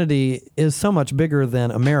Christianity is so much bigger than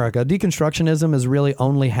America. Deconstructionism is really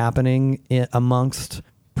only happening amongst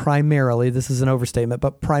primarily, this is an overstatement,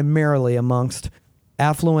 but primarily amongst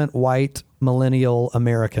affluent white millennial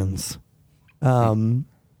Americans. But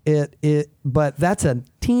that's a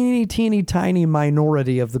teeny tiny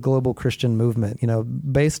minority of the global Christian movement. You know,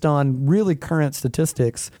 based on really current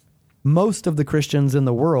statistics, most of the Christians in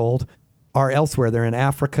the world are elsewhere. They're in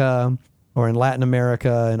Africa or in Latin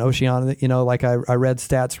America and Oceania. You know, like I read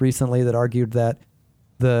stats recently that argued that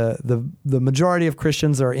the majority of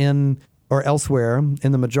Christians are in or elsewhere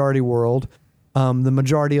in the majority world. The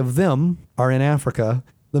majority of them are in Africa.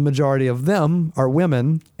 The majority of them are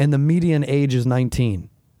women, and the median age is 19.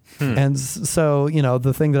 And so, you know,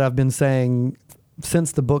 the thing that I've been saying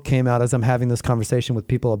since the book came out, as I'm having this conversation with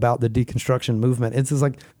people about the deconstruction movement, it's just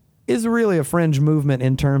like, is really a fringe movement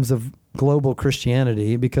in terms of global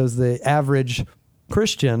Christianity, because the average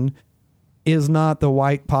Christian is not the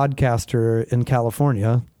white podcaster in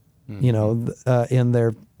California, you know, in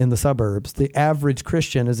the suburbs. The average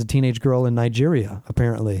Christian is a teenage girl in Nigeria,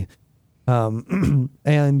 apparently.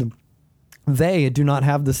 And they do not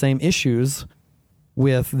have the same issues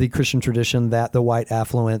with the Christian tradition that the white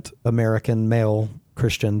affluent American male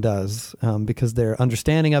Christian does, because their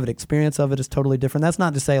understanding of it, experience of it is totally different. That's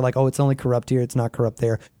not to say like, oh, it's only corrupt here, it's not corrupt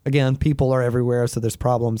there. Again, people are everywhere, so there's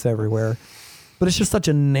problems everywhere. But it's just such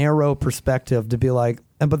a narrow perspective to be like,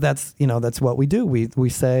 but that's, you know, that's what we do. We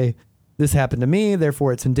say, this happened to me,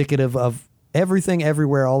 therefore it's indicative of everything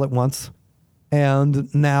everywhere all at once.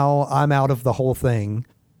 And now I'm out of the whole thing,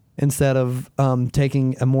 instead of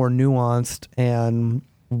taking a more nuanced and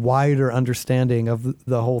wider understanding of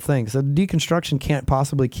the whole thing. So deconstruction can't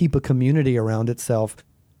possibly keep a community around itself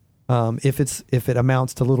if it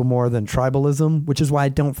amounts to little more than tribalism, which is why I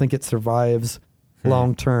don't think it survives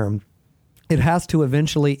long term. It has to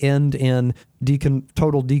eventually end in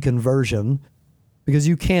total deconversion, because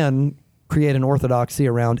you can create an orthodoxy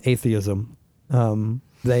around atheism.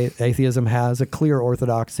 Atheism has a clear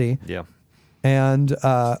orthodoxy. Yeah. And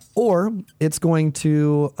or it's going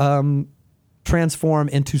to transform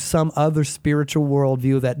into some other spiritual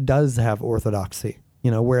worldview that does have orthodoxy,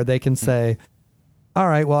 you know, where they can say, all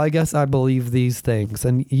right, well, I guess I believe these things.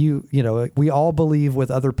 And you know, we all believe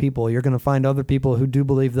with other people. You're going to find other people who do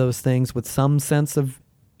believe those things with some sense of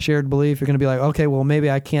shared belief. You're going to be like, okay, well,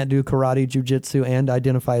 maybe I can't do karate, jujitsu, and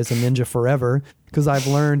identify as a ninja forever, because I've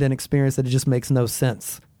learned and experienced that it just makes no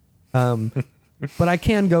sense. But I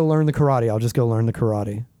can go learn the karate. I'll just go learn the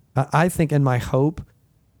karate. I think in my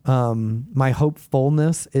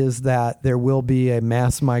hopefulness is that there will be a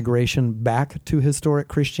mass migration back to historic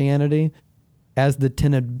Christianity as the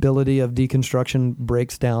tenability of deconstruction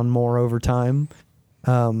breaks down more over time.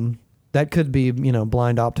 That could be, you know,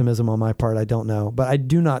 blind optimism on my part. I don't know. But I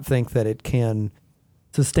do not think that it can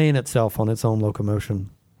sustain itself on its own locomotion.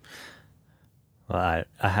 Well,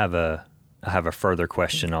 I have a further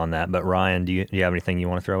question on that. But Ryan, do you have anything you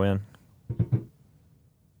want to throw in?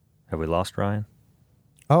 Have we lost Ryan?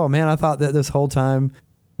 Oh man, I thought that this whole time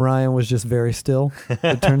Ryan was just very still.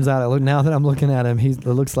 It turns out, now that I'm looking at him, it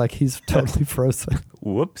looks like he's totally frozen.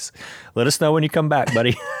 Whoops. Let us know when you come back,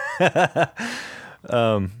 buddy.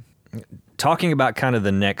 Talking about kind of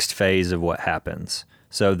the next phase of what happens.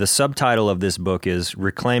 So the subtitle of this book is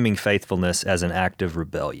Reclaiming Faithfulness as an Act of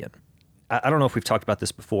Rebellion. I don't know if we've talked about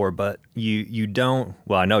this before, but you don't,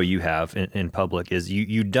 well, I know you have in public, is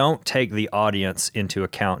you don't take the audience into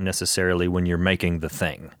account necessarily when you're making the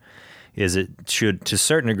thing. Is it should, to a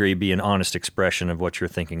certain degree, be an honest expression of what you're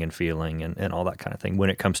thinking and feeling and all that kind of thing when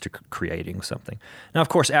it comes to creating something. Now, of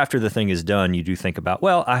course, after the thing is done, you do think about,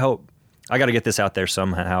 well, I hope, I got to get this out there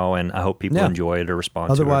somehow, and I hope people enjoy it or respond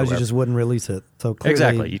to it. Otherwise, you just wouldn't release it. So clearly,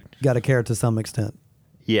 exactly. You got to care to some extent.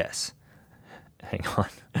 Yes. Hang on.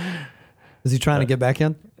 Is he trying to get back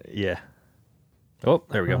in? Yeah. Oh,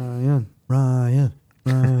 there we go. Ryan.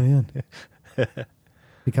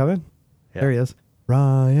 He coming? Yeah. There he is.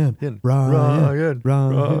 Ryan.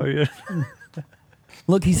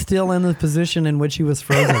 Look, he's still in the position in which he was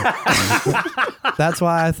frozen. That's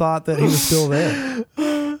why I thought that he was still there.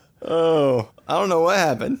 Oh, I don't know what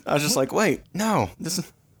happened. I was just like, wait, no.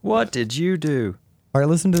 What did you do? All right,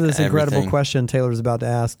 listen to this incredible question Taylor's about to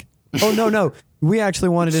ask. Oh, no. We actually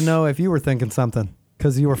wanted to know if you were thinking something,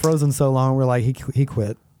 because you were frozen so long. We're like, he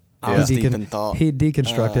quit. I was deep in thought. He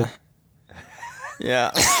deconstructed. Yeah.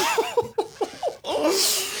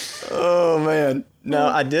 Oh, man. No,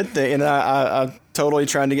 I did think, and I totally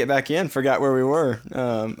trying to get back in. Forgot where we were.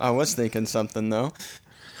 I was thinking something, though.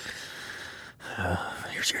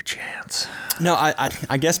 Here's your chance. No,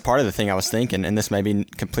 I guess part of the thing I was thinking, and this may be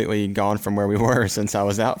completely gone from where we were since I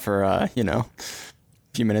was out for,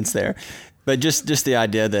 few minutes there. But just the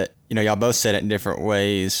idea that, y'all both said it in different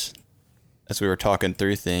ways as we were talking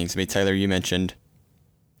through things. I mean, Taylor, you mentioned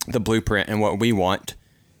the blueprint and what we want.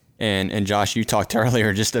 And Josh, you talked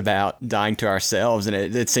earlier just about dying to ourselves. And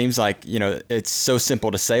it seems like, it's so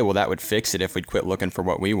simple to say, well, that would fix it if we'd quit looking for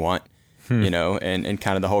what we want, and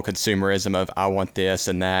kind of the whole consumerism of I want this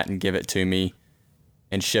and that and give it to me,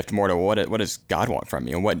 and shift more to what does God want from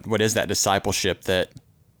you? And what is that discipleship that,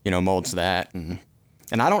 molds that? And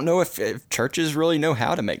I don't know if churches really know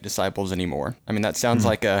how to make disciples anymore. I mean, that sounds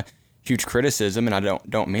like a huge criticism, and I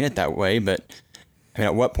don't mean it that way, but I mean,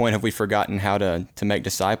 at what point have we forgotten how to make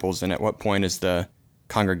disciples? And at what point is the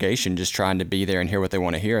congregation just trying to be there and hear what they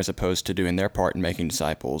want to hear as opposed to doing their part in making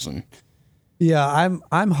disciples? And yeah,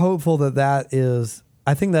 I'm hopeful that is,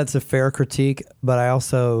 I think that's a fair critique, but I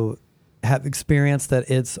also have experienced that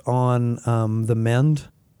it's on the mend,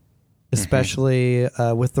 especially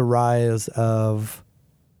with the rise of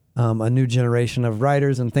a new generation of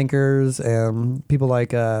writers and thinkers and people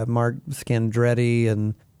like Mark Scandretti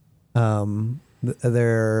and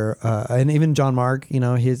and even John Mark,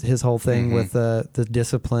 his whole thing with the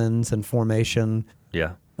disciplines and formation.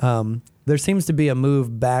 Yeah. There seems to be a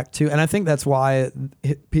move back to, and I think that's why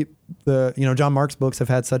John Mark's books have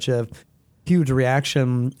had such a huge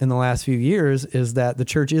reaction in the last few years, is that the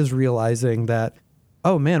church is realizing that,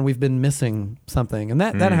 oh man, we've been missing something. And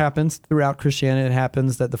that happens throughout Christianity. It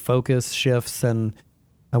happens that the focus shifts and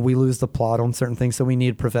we lose the plot on certain things. So we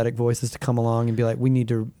need prophetic voices to come along and be like, we need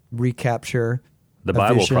to recapture. The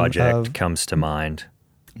Bible Project comes to mind.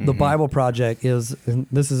 The Bible Project is, and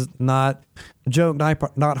this is not a joke,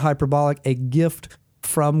 not hyperbolic, a gift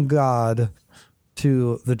from God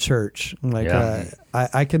to the church.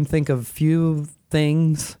 I can think of few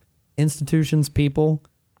things, institutions, people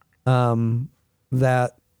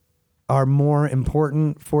that are more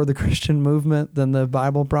important for the Christian movement than the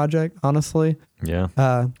Bible Project, honestly. Yeah.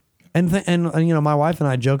 And my wife and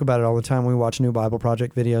I joke about it all the time. We watch new Bible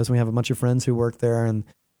Project videos. We have a bunch of friends who work there, and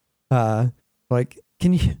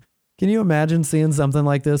can you imagine seeing something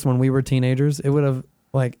like this when we were teenagers? It would have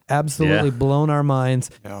absolutely blown our minds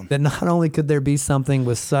that not only could there be something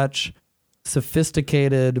with such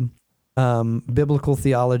sophisticated biblical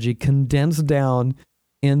theology condensed down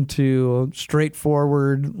into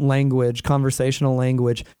straightforward language, conversational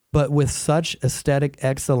language, but with such aesthetic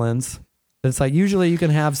excellence. It's like usually you can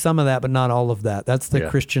have some of that, but not all of that. That's the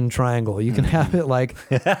Christian triangle. You can have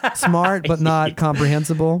it smart, but not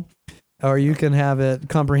comprehensible. Or you can have it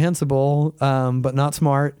comprehensible, but not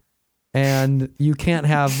smart. And you can't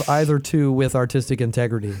have either two with artistic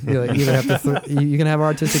integrity. You you can have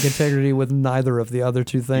artistic integrity with neither of the other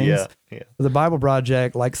two things. Yeah. The Bible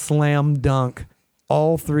Project, slam dunk,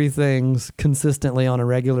 all three things consistently on a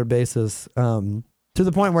regular basis. To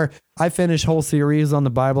the point where I finish whole series on the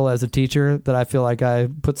Bible as a teacher that I feel like I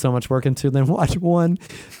put so much work into, then watch 1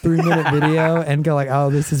 3-minute video and go oh,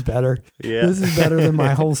 this is better. Yeah. This is better than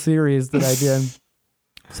my whole series that I did.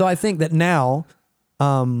 So I think that now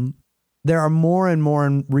there are more and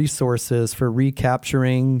more resources for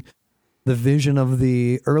recapturing the vision of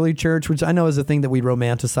the early church, which I know is a thing that we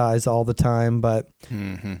romanticize all the time, but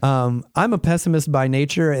I'm a pessimist by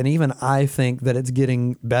nature, and even I think that it's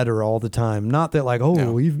getting better all the time. Not that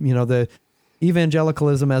the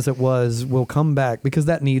evangelicalism as it was will come back, because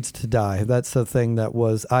that needs to die. That's the thing that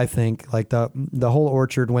was, I think, the whole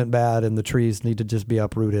orchard went bad and the trees need to just be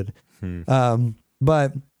uprooted.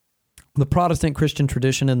 But the Protestant Christian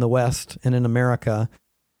tradition in the West and in America,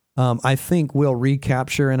 I think will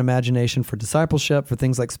recapture an imagination for discipleship, for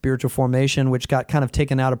things like spiritual formation, which got kind of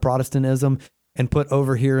taken out of Protestantism and put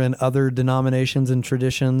over here in other denominations and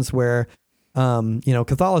traditions where,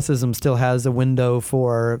 Catholicism still has a window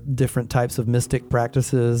for different types of mystic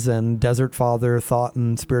practices and desert father thought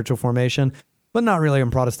and spiritual formation, but not really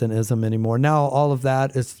in Protestantism anymore. Now all of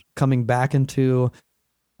that is coming back into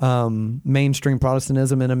mainstream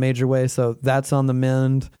Protestantism in a major way. So that's on the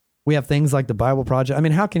mend. We have things like the Bible Project. I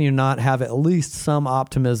mean, how can you not have at least some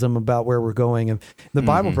optimism about where we're going? And the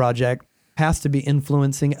Bible Project has to be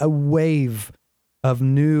influencing a wave of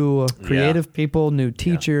new creative people, new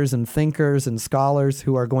teachers and thinkers and scholars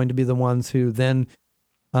who are going to be the ones who then,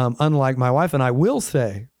 unlike my wife and I, will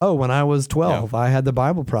say, oh, when I was 12, I had the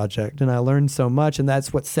Bible Project and I learned so much, and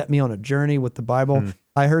that's what set me on a journey with the Bible.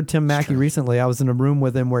 I heard Tim Mackey recently. I was in a room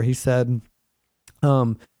with him where he said,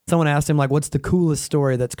 someone asked him, what's the coolest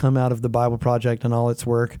story that's come out of the Bible Project and all its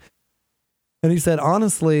work? And he said,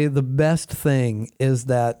 honestly, the best thing is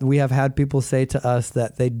that we have had people say to us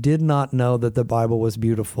that they did not know that the Bible was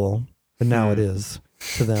beautiful, but now it is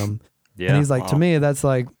to them. Yeah. And he's like, to me, that's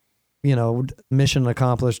mission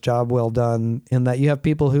accomplished, job well done, in that you have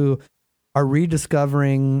people who are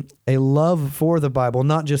rediscovering a love for the Bible.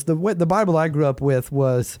 Not just the Bible I grew up with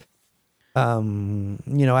was,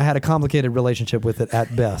 I had a complicated relationship with it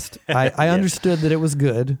at best. I understood that it was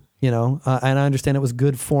good, and I understand it was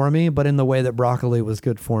good for me, but in the way that broccoli was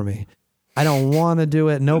good for me. I don't want to do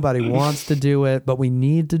it. Nobody wants to do it, but we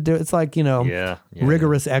need to do it. It's like,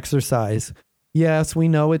 rigorous exercise. Yes, we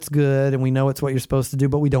know it's good and we know it's what you're supposed to do,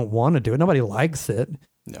 but we don't want to do it. Nobody likes it.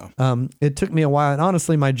 No. It took me a while. And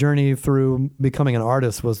honestly, my journey through becoming an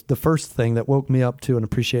artist was the first thing that woke me up to an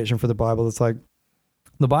appreciation for the Bible. It's like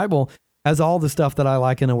the Bible has all the stuff that I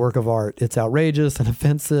like in a work of art. It's outrageous and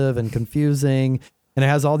offensive and confusing. And it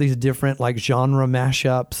has all these different like genre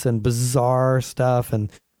mashups and bizarre stuff. And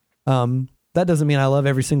that doesn't mean I love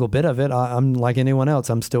every single bit of it. I'm like anyone else.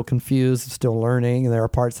 I'm still confused, still learning. And there are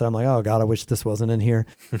parts that I'm like, oh God, I wish this wasn't in here.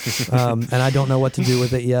 And I don't know what to do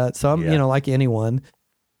with it yet. So I'm, like anyone.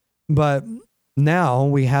 But now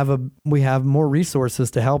we have more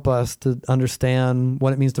resources to help us to understand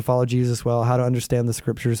what it means to follow Jesus well, how to understand the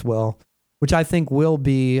scriptures well, which I think will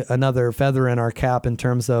be another feather in our cap in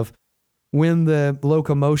terms of when the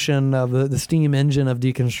locomotion of the steam engine of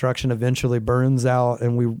deconstruction eventually burns out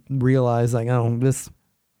and we realize like, oh, this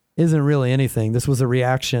isn't really anything. This was a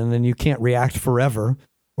reaction and you can't react forever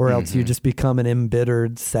or else you just become an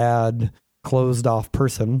embittered, sad, closed off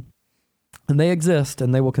person. And they exist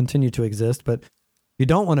and they will continue to exist. But you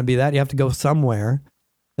don't want to be that. You have to go somewhere.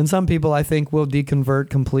 And some people, I think, will deconvert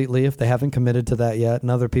completely if they haven't committed to that yet. And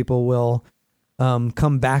other people will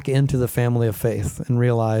come back into the family of faith and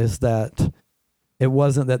realize that it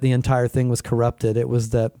wasn't that the entire thing was corrupted. It was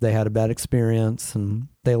that they had a bad experience and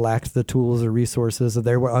they lacked the tools or resources, or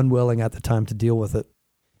they were unwilling at the time to deal with it.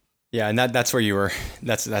 Yeah, and that's where you were.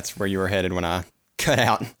 That's where you were headed when I cut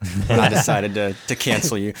out when I decided to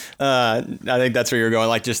cancel you. I think that's where you're going,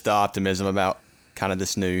 like just the optimism about kind of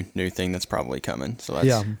this new thing that's probably coming. So that's,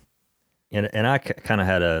 yeah. And I kind of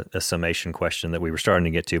had a summation question that we were starting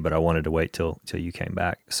to get to, but I wanted to wait till you came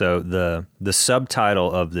back. So the subtitle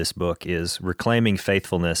of this book is Reclaiming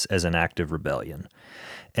Faithfulness as an Act of Rebellion.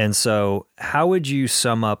 And so how would you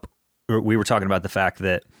sum up, we were talking about the fact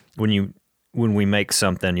that when we make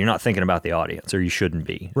something, you're not thinking about the audience, or you shouldn't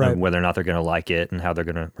be, right, whether or not they're going to like it and how they're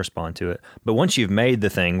going to respond to it. But once you've made the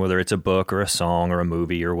thing, whether it's a book or a song or a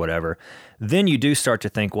movie or whatever, then you do start to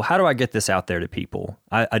think, well, how do I get this out there to people?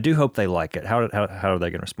 I do hope they like it. How are they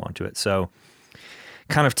going to respond to it? So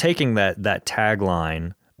kind of taking that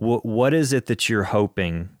tagline, what is it that you're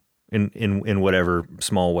hoping in whatever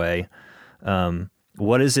small way,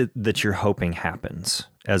 what is it that you're hoping happens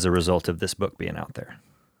as a result of this book being out there?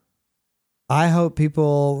 I hope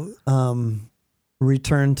people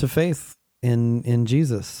return to faith in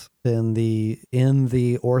Jesus, in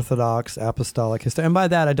the Orthodox apostolic history. And by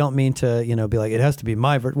that, I don't mean to, be like, it has to be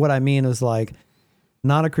my what I mean is like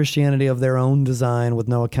not a Christianity of their own design with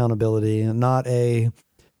no accountability, and not a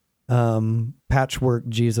patchwork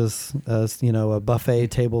Jesus, a buffet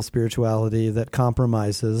table spirituality that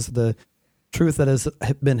compromises the truth that has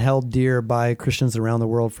been held dear by Christians around the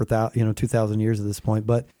world for 2,000 years at this point.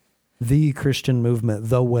 But the Christian movement,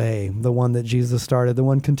 the way, the one that Jesus started, the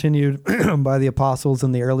one continued by the apostles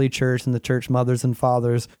and the early church and the church mothers and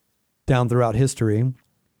fathers down throughout history.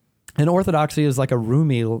 And orthodoxy is like a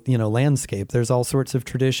roomy, landscape. There's all sorts of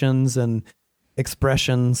traditions and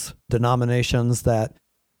expressions, denominations that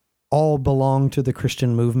all belong to the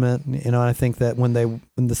Christian movement. I think that when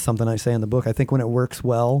this is something I say in the book, I think when it works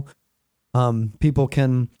well, people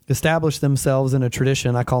can establish themselves in a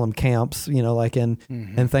tradition. I call them camps,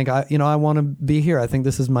 and think, I want to be here. I think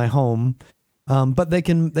this is my home. But they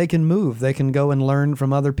can move. They can go and learn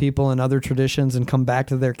from other people and other traditions and come back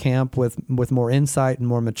to their camp with more insight and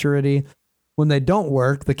more maturity. When they don't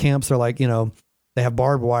work, the camps are like, they have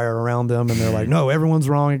barbed wire around them and they're like, no, everyone's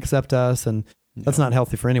wrong except us. And that's not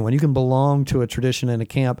healthy for anyone. You can belong to a tradition in a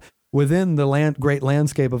camp within the great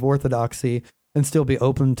landscape of orthodoxy and still be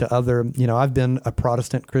open to other, I've been a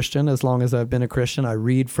Protestant Christian as long as I've been a Christian. I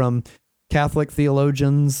read from Catholic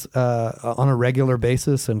theologians on a regular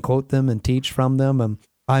basis and quote them and teach from them.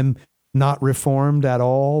 I'm not Reformed at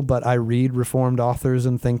all, but I read Reformed authors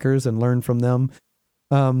and thinkers and learn from them.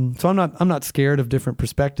 So I'm not scared of different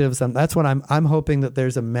perspectives. That's what I'm hoping, that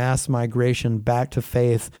there's a mass migration back to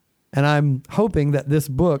faith. And I'm hoping that this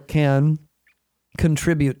book can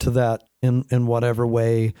contribute to that in whatever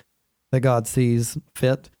way that God sees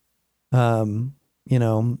fit. I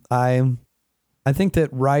think that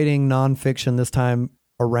writing nonfiction this time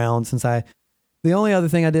around, the only other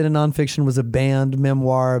thing I did in nonfiction was a banned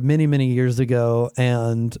memoir many, many years ago.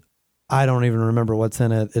 And I don't even remember what's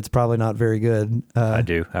in it. It's probably not very good. I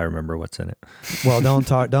do. I remember what's in it. Well, don't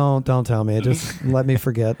tell me. Just let me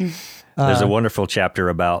forget. There's a wonderful chapter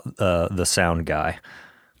about the sound guy.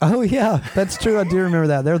 Oh yeah, that's true. I do remember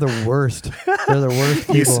that. They're the worst. They're the worst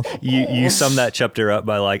people. You sum that chapter up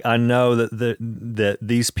by like, I know that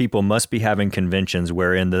these people must be having conventions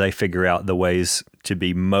wherein they figure out the ways to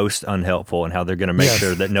be most unhelpful and how they're going to make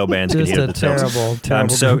sure that no bands can hear themselves.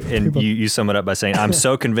 Terrible. And you sum it up by saying, I'm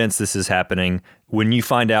so convinced this is happening. When you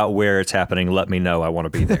find out where it's happening, let me know. I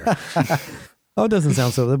want to be there. Oh, it doesn't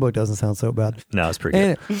sound so. The book doesn't sound so bad. No, it's pretty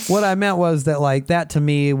good. And what I meant was that like that to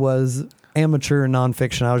me was amateur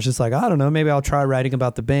nonfiction. I was just like, I don't know, maybe I'll try writing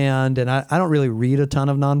about the band. And I don't really read a ton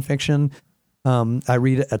of nonfiction. I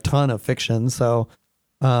read a ton of fiction. So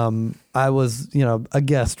I was, a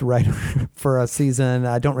guest writer for a season.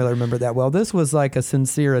 I don't really remember that well. This was like a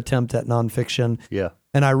sincere attempt at nonfiction. Yeah.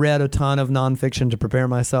 And I read a ton of nonfiction to prepare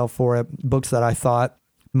myself for it. Books that I thought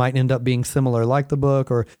might end up being similar, like the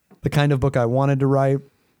book or the kind of book I wanted to write.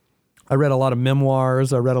 I read a lot of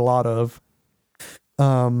memoirs. I read a lot of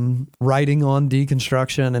writing on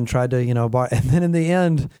deconstruction and tried to, and then in the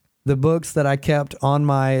end, the books that I kept on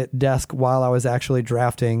my desk while I was actually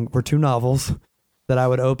drafting were 2 novels that I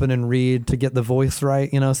would open and read to get the voice right,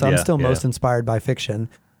 so I'm still most inspired by fiction.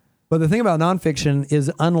 But the thing about nonfiction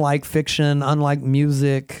is unlike fiction, unlike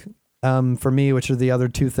music, for me, which are the other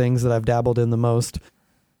 2 things that I've dabbled in the most,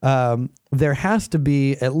 there has to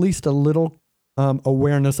be at least a little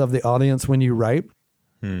awareness of the audience when you write.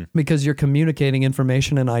 Because you're communicating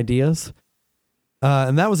information and ideas.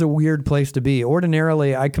 And that was a weird place to be.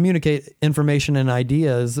 Ordinarily, I communicate information and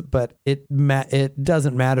ideas, but it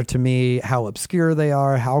doesn't matter to me how obscure they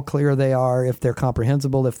are, how clear they are, if they're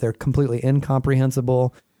comprehensible, if they're completely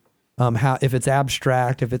incomprehensible, if it's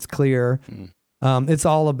abstract, if it's clear. It's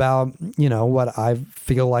all about, what I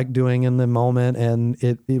feel like doing in the moment, and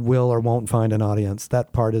it will or won't find an audience.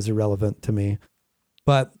 That part is irrelevant to me.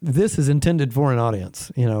 But this is intended for an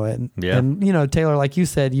audience, and Taylor, like you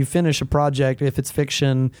said, you finish a project, if it's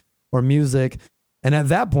fiction or music, and at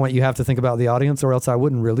that point you have to think about the audience, or else I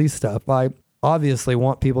wouldn't release stuff. I obviously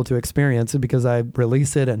want people to experience it because I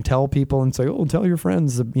release it and tell people and say, oh, tell your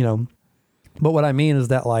friends, But what I mean is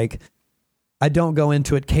that like, I don't go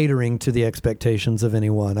into it catering to the expectations of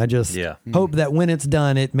anyone. I just hope that when it's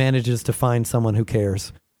done, it manages to find someone who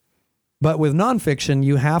cares. But with nonfiction,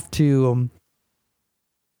 you have to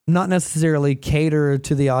not necessarily cater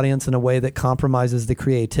to the audience in a way that compromises the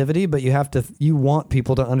creativity, but you want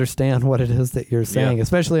people to understand what it is that you're saying,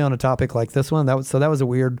 especially on a topic like this one. That was a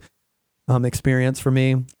weird experience for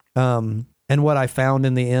me. And what I found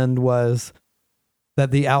in the end was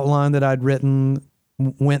that the outline that I'd written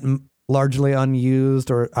went largely unused,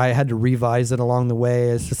 or I had to revise it along the way.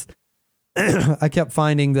 It's just, I kept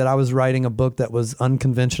finding that I was writing a book that was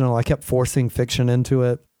unconventional. I kept forcing fiction into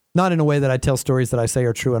it. Not in a way that I tell stories that I say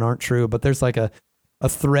are true and aren't true, but there's like a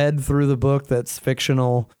thread through the book that's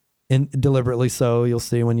fictional, and deliberately so. You'll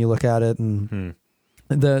see when you look at it, and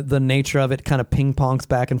the nature of it kind of ping pongs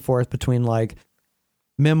back and forth between like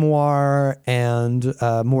memoir and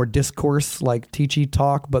more discourse, like teachy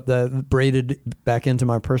talk, but the braided back into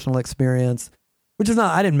my personal experience, which is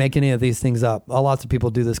not. I didn't make any of these things up. Lots of people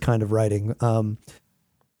do this kind of writing,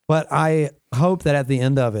 but I hope that at the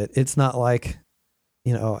end of it, it's not like.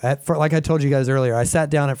 Like I told you guys earlier, I sat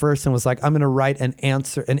down at first and was like, I'm going to write an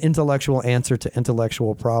intellectual answer to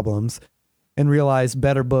intellectual problems, and realized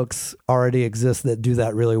better books already exist that do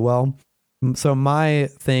that really well. So my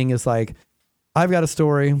thing is like, I've got a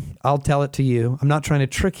story. I'll tell it to you. I'm not trying to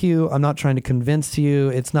trick you. I'm not trying to convince you.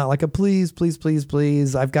 It's not like a please, please, please,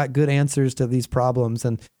 please. I've got good answers to these problems.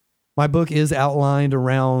 And my book is outlined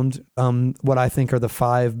around what I think are the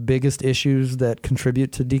 5 biggest issues that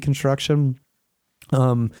contribute to deconstruction.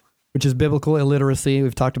 Which is biblical illiteracy.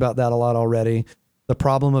 We've talked about that a lot already. The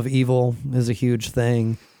problem of evil is a huge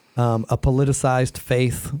thing. A politicized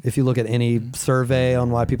faith. If you look at any survey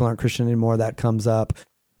on why people aren't Christian anymore, that comes up.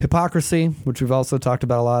 Hypocrisy, which we've also talked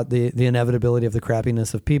about a lot. The inevitability of the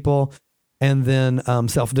crappiness of people. And then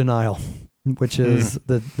self-denial, which is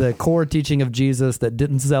the core teaching of Jesus that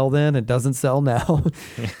didn't sell then, it doesn't sell now.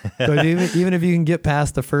 So even if you can get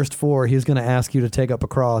past the first 4, he's going to ask you to take up a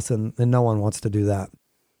cross, and no one wants to do that.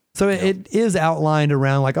 So it is outlined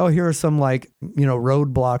around like, oh, here are some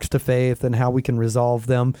roadblocks to faith and how we can resolve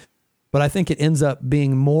them. But I think it ends up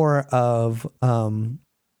being more of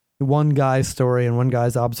one guy's story and one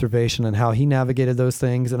guy's observation and how he navigated those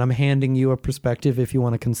things. And I'm handing you a perspective if you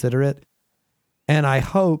want to consider it. And I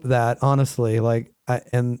hope that, honestly,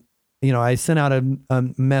 I sent out a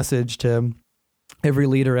message to every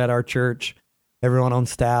leader at our church everyone on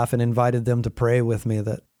staff and invited them to pray with me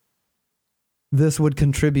that this would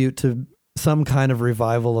contribute to some kind of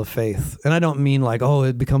revival of faith. And I don't mean like, oh,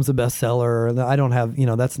 it becomes a bestseller. I don't have,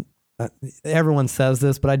 that's everyone says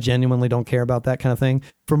this, but I genuinely don't care about that kind of thing.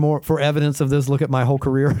 For evidence of this, look at my whole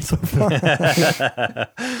career so far.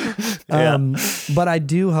 But I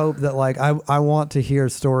do hope that like, I want to hear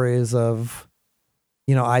stories of,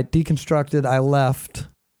 I deconstructed, I left,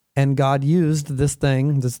 and God used this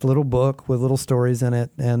this little book with little stories in it.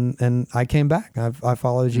 And I came back. I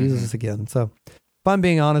followed Jesus again. So if I'm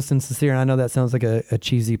being honest and sincere, and I know that sounds like a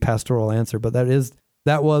cheesy pastoral answer, but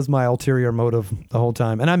that was my ulterior motive the whole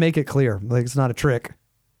time. And I make it clear, like it's not a trick.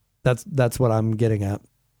 That's what I'm getting at.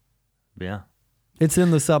 Yeah. It's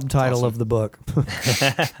in the subtitle of the book.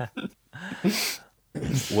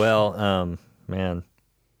 Well, man,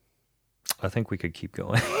 I think we could keep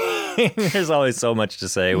going. There's always so much to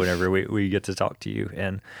say whenever we get to talk to you.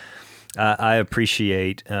 And I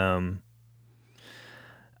appreciate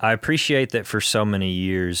that for so many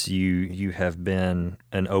years you have been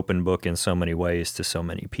an open book in so many ways to so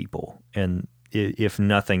many people. And if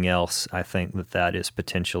nothing else, I think that is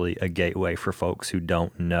potentially a gateway for folks who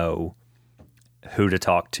don't know who to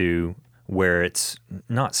talk to, where it's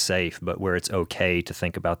not safe, but where it's okay to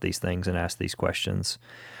think about these things and ask these questions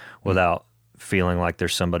without feeling like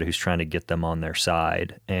there's somebody who's trying to get them on their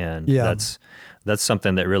side. And that's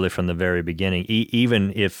something that really from the very beginning,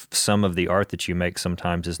 even if some of the art that you make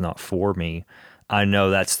sometimes is not for me, I know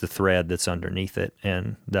that's the thread that's underneath it.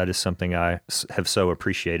 And that is something I have so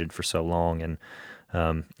appreciated for so long.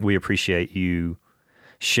 And we appreciate you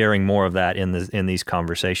sharing more of that in these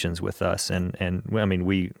conversations with us. And I mean,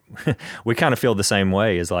 we kind of feel the same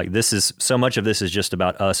way, is like, so much of this is just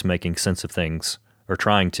about us making sense of things, or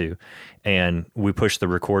trying to, and we push the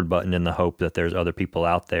record button in the hope that there's other people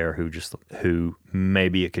out there who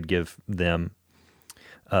maybe it could give them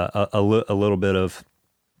a little bit of,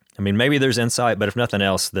 I mean, maybe there's insight, but if nothing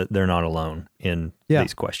else, that they're not alone in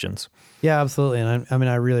these questions. Yeah, absolutely. And I mean,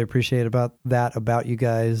 I really appreciate about you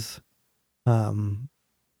guys,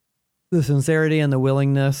 the sincerity and the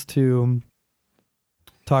willingness to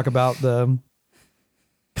talk about the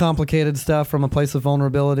complicated stuff from a place of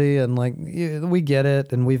vulnerability, and like, we get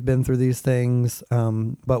it, and we've been through these things.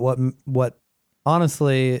 But what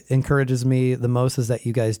honestly encourages me the most is that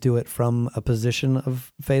you guys do it from a position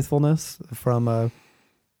of faithfulness, from a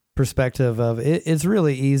perspective of it's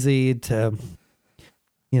really easy to,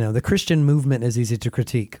 the Christian movement is easy to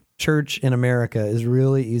critique. Church in America is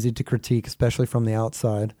really easy to critique, especially from the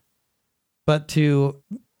outside. But to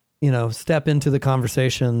step into the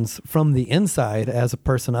conversations from the inside as a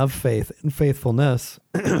person of faith and faithfulness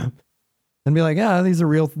and be like, yeah, these are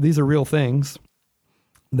real things.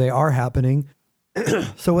 They are happening.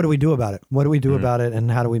 So what do we do about it? What do we do about it?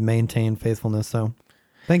 And how do we maintain faithfulness? So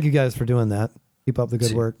thank you guys for doing that. Keep up the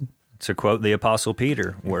good work. To quote the Apostle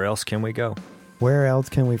Peter, where else can we go? Where else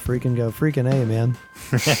can we freaking go? Freaking A, man.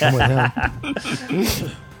 I'm with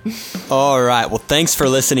him. All right. Well, thanks for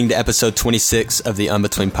listening to episode 26 of the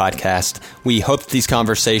Unbetween podcast. We hope that these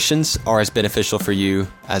conversations are as beneficial for you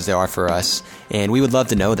as they are for us, and we would love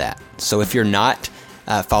to know that. So if you're not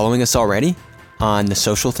following us already on the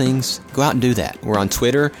social things, go out and do that. We're on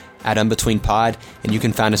Twitter at UnbetweenPod, and you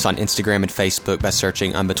can find us on Instagram and Facebook by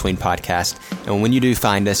searching Unbetween Podcast. And when you do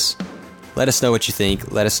find us, let us know what you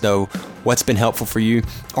think. Let us know what's been helpful for you,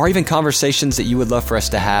 or even conversations that you would love for us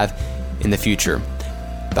to have in the future.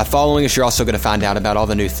 By following us, you're also going to find out about all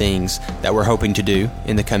the new things that we're hoping to do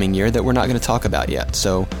in the coming year that we're not going to talk about yet.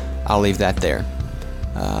 So I'll leave that there.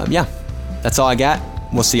 That's all I got.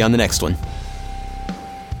 We'll see you on the next one.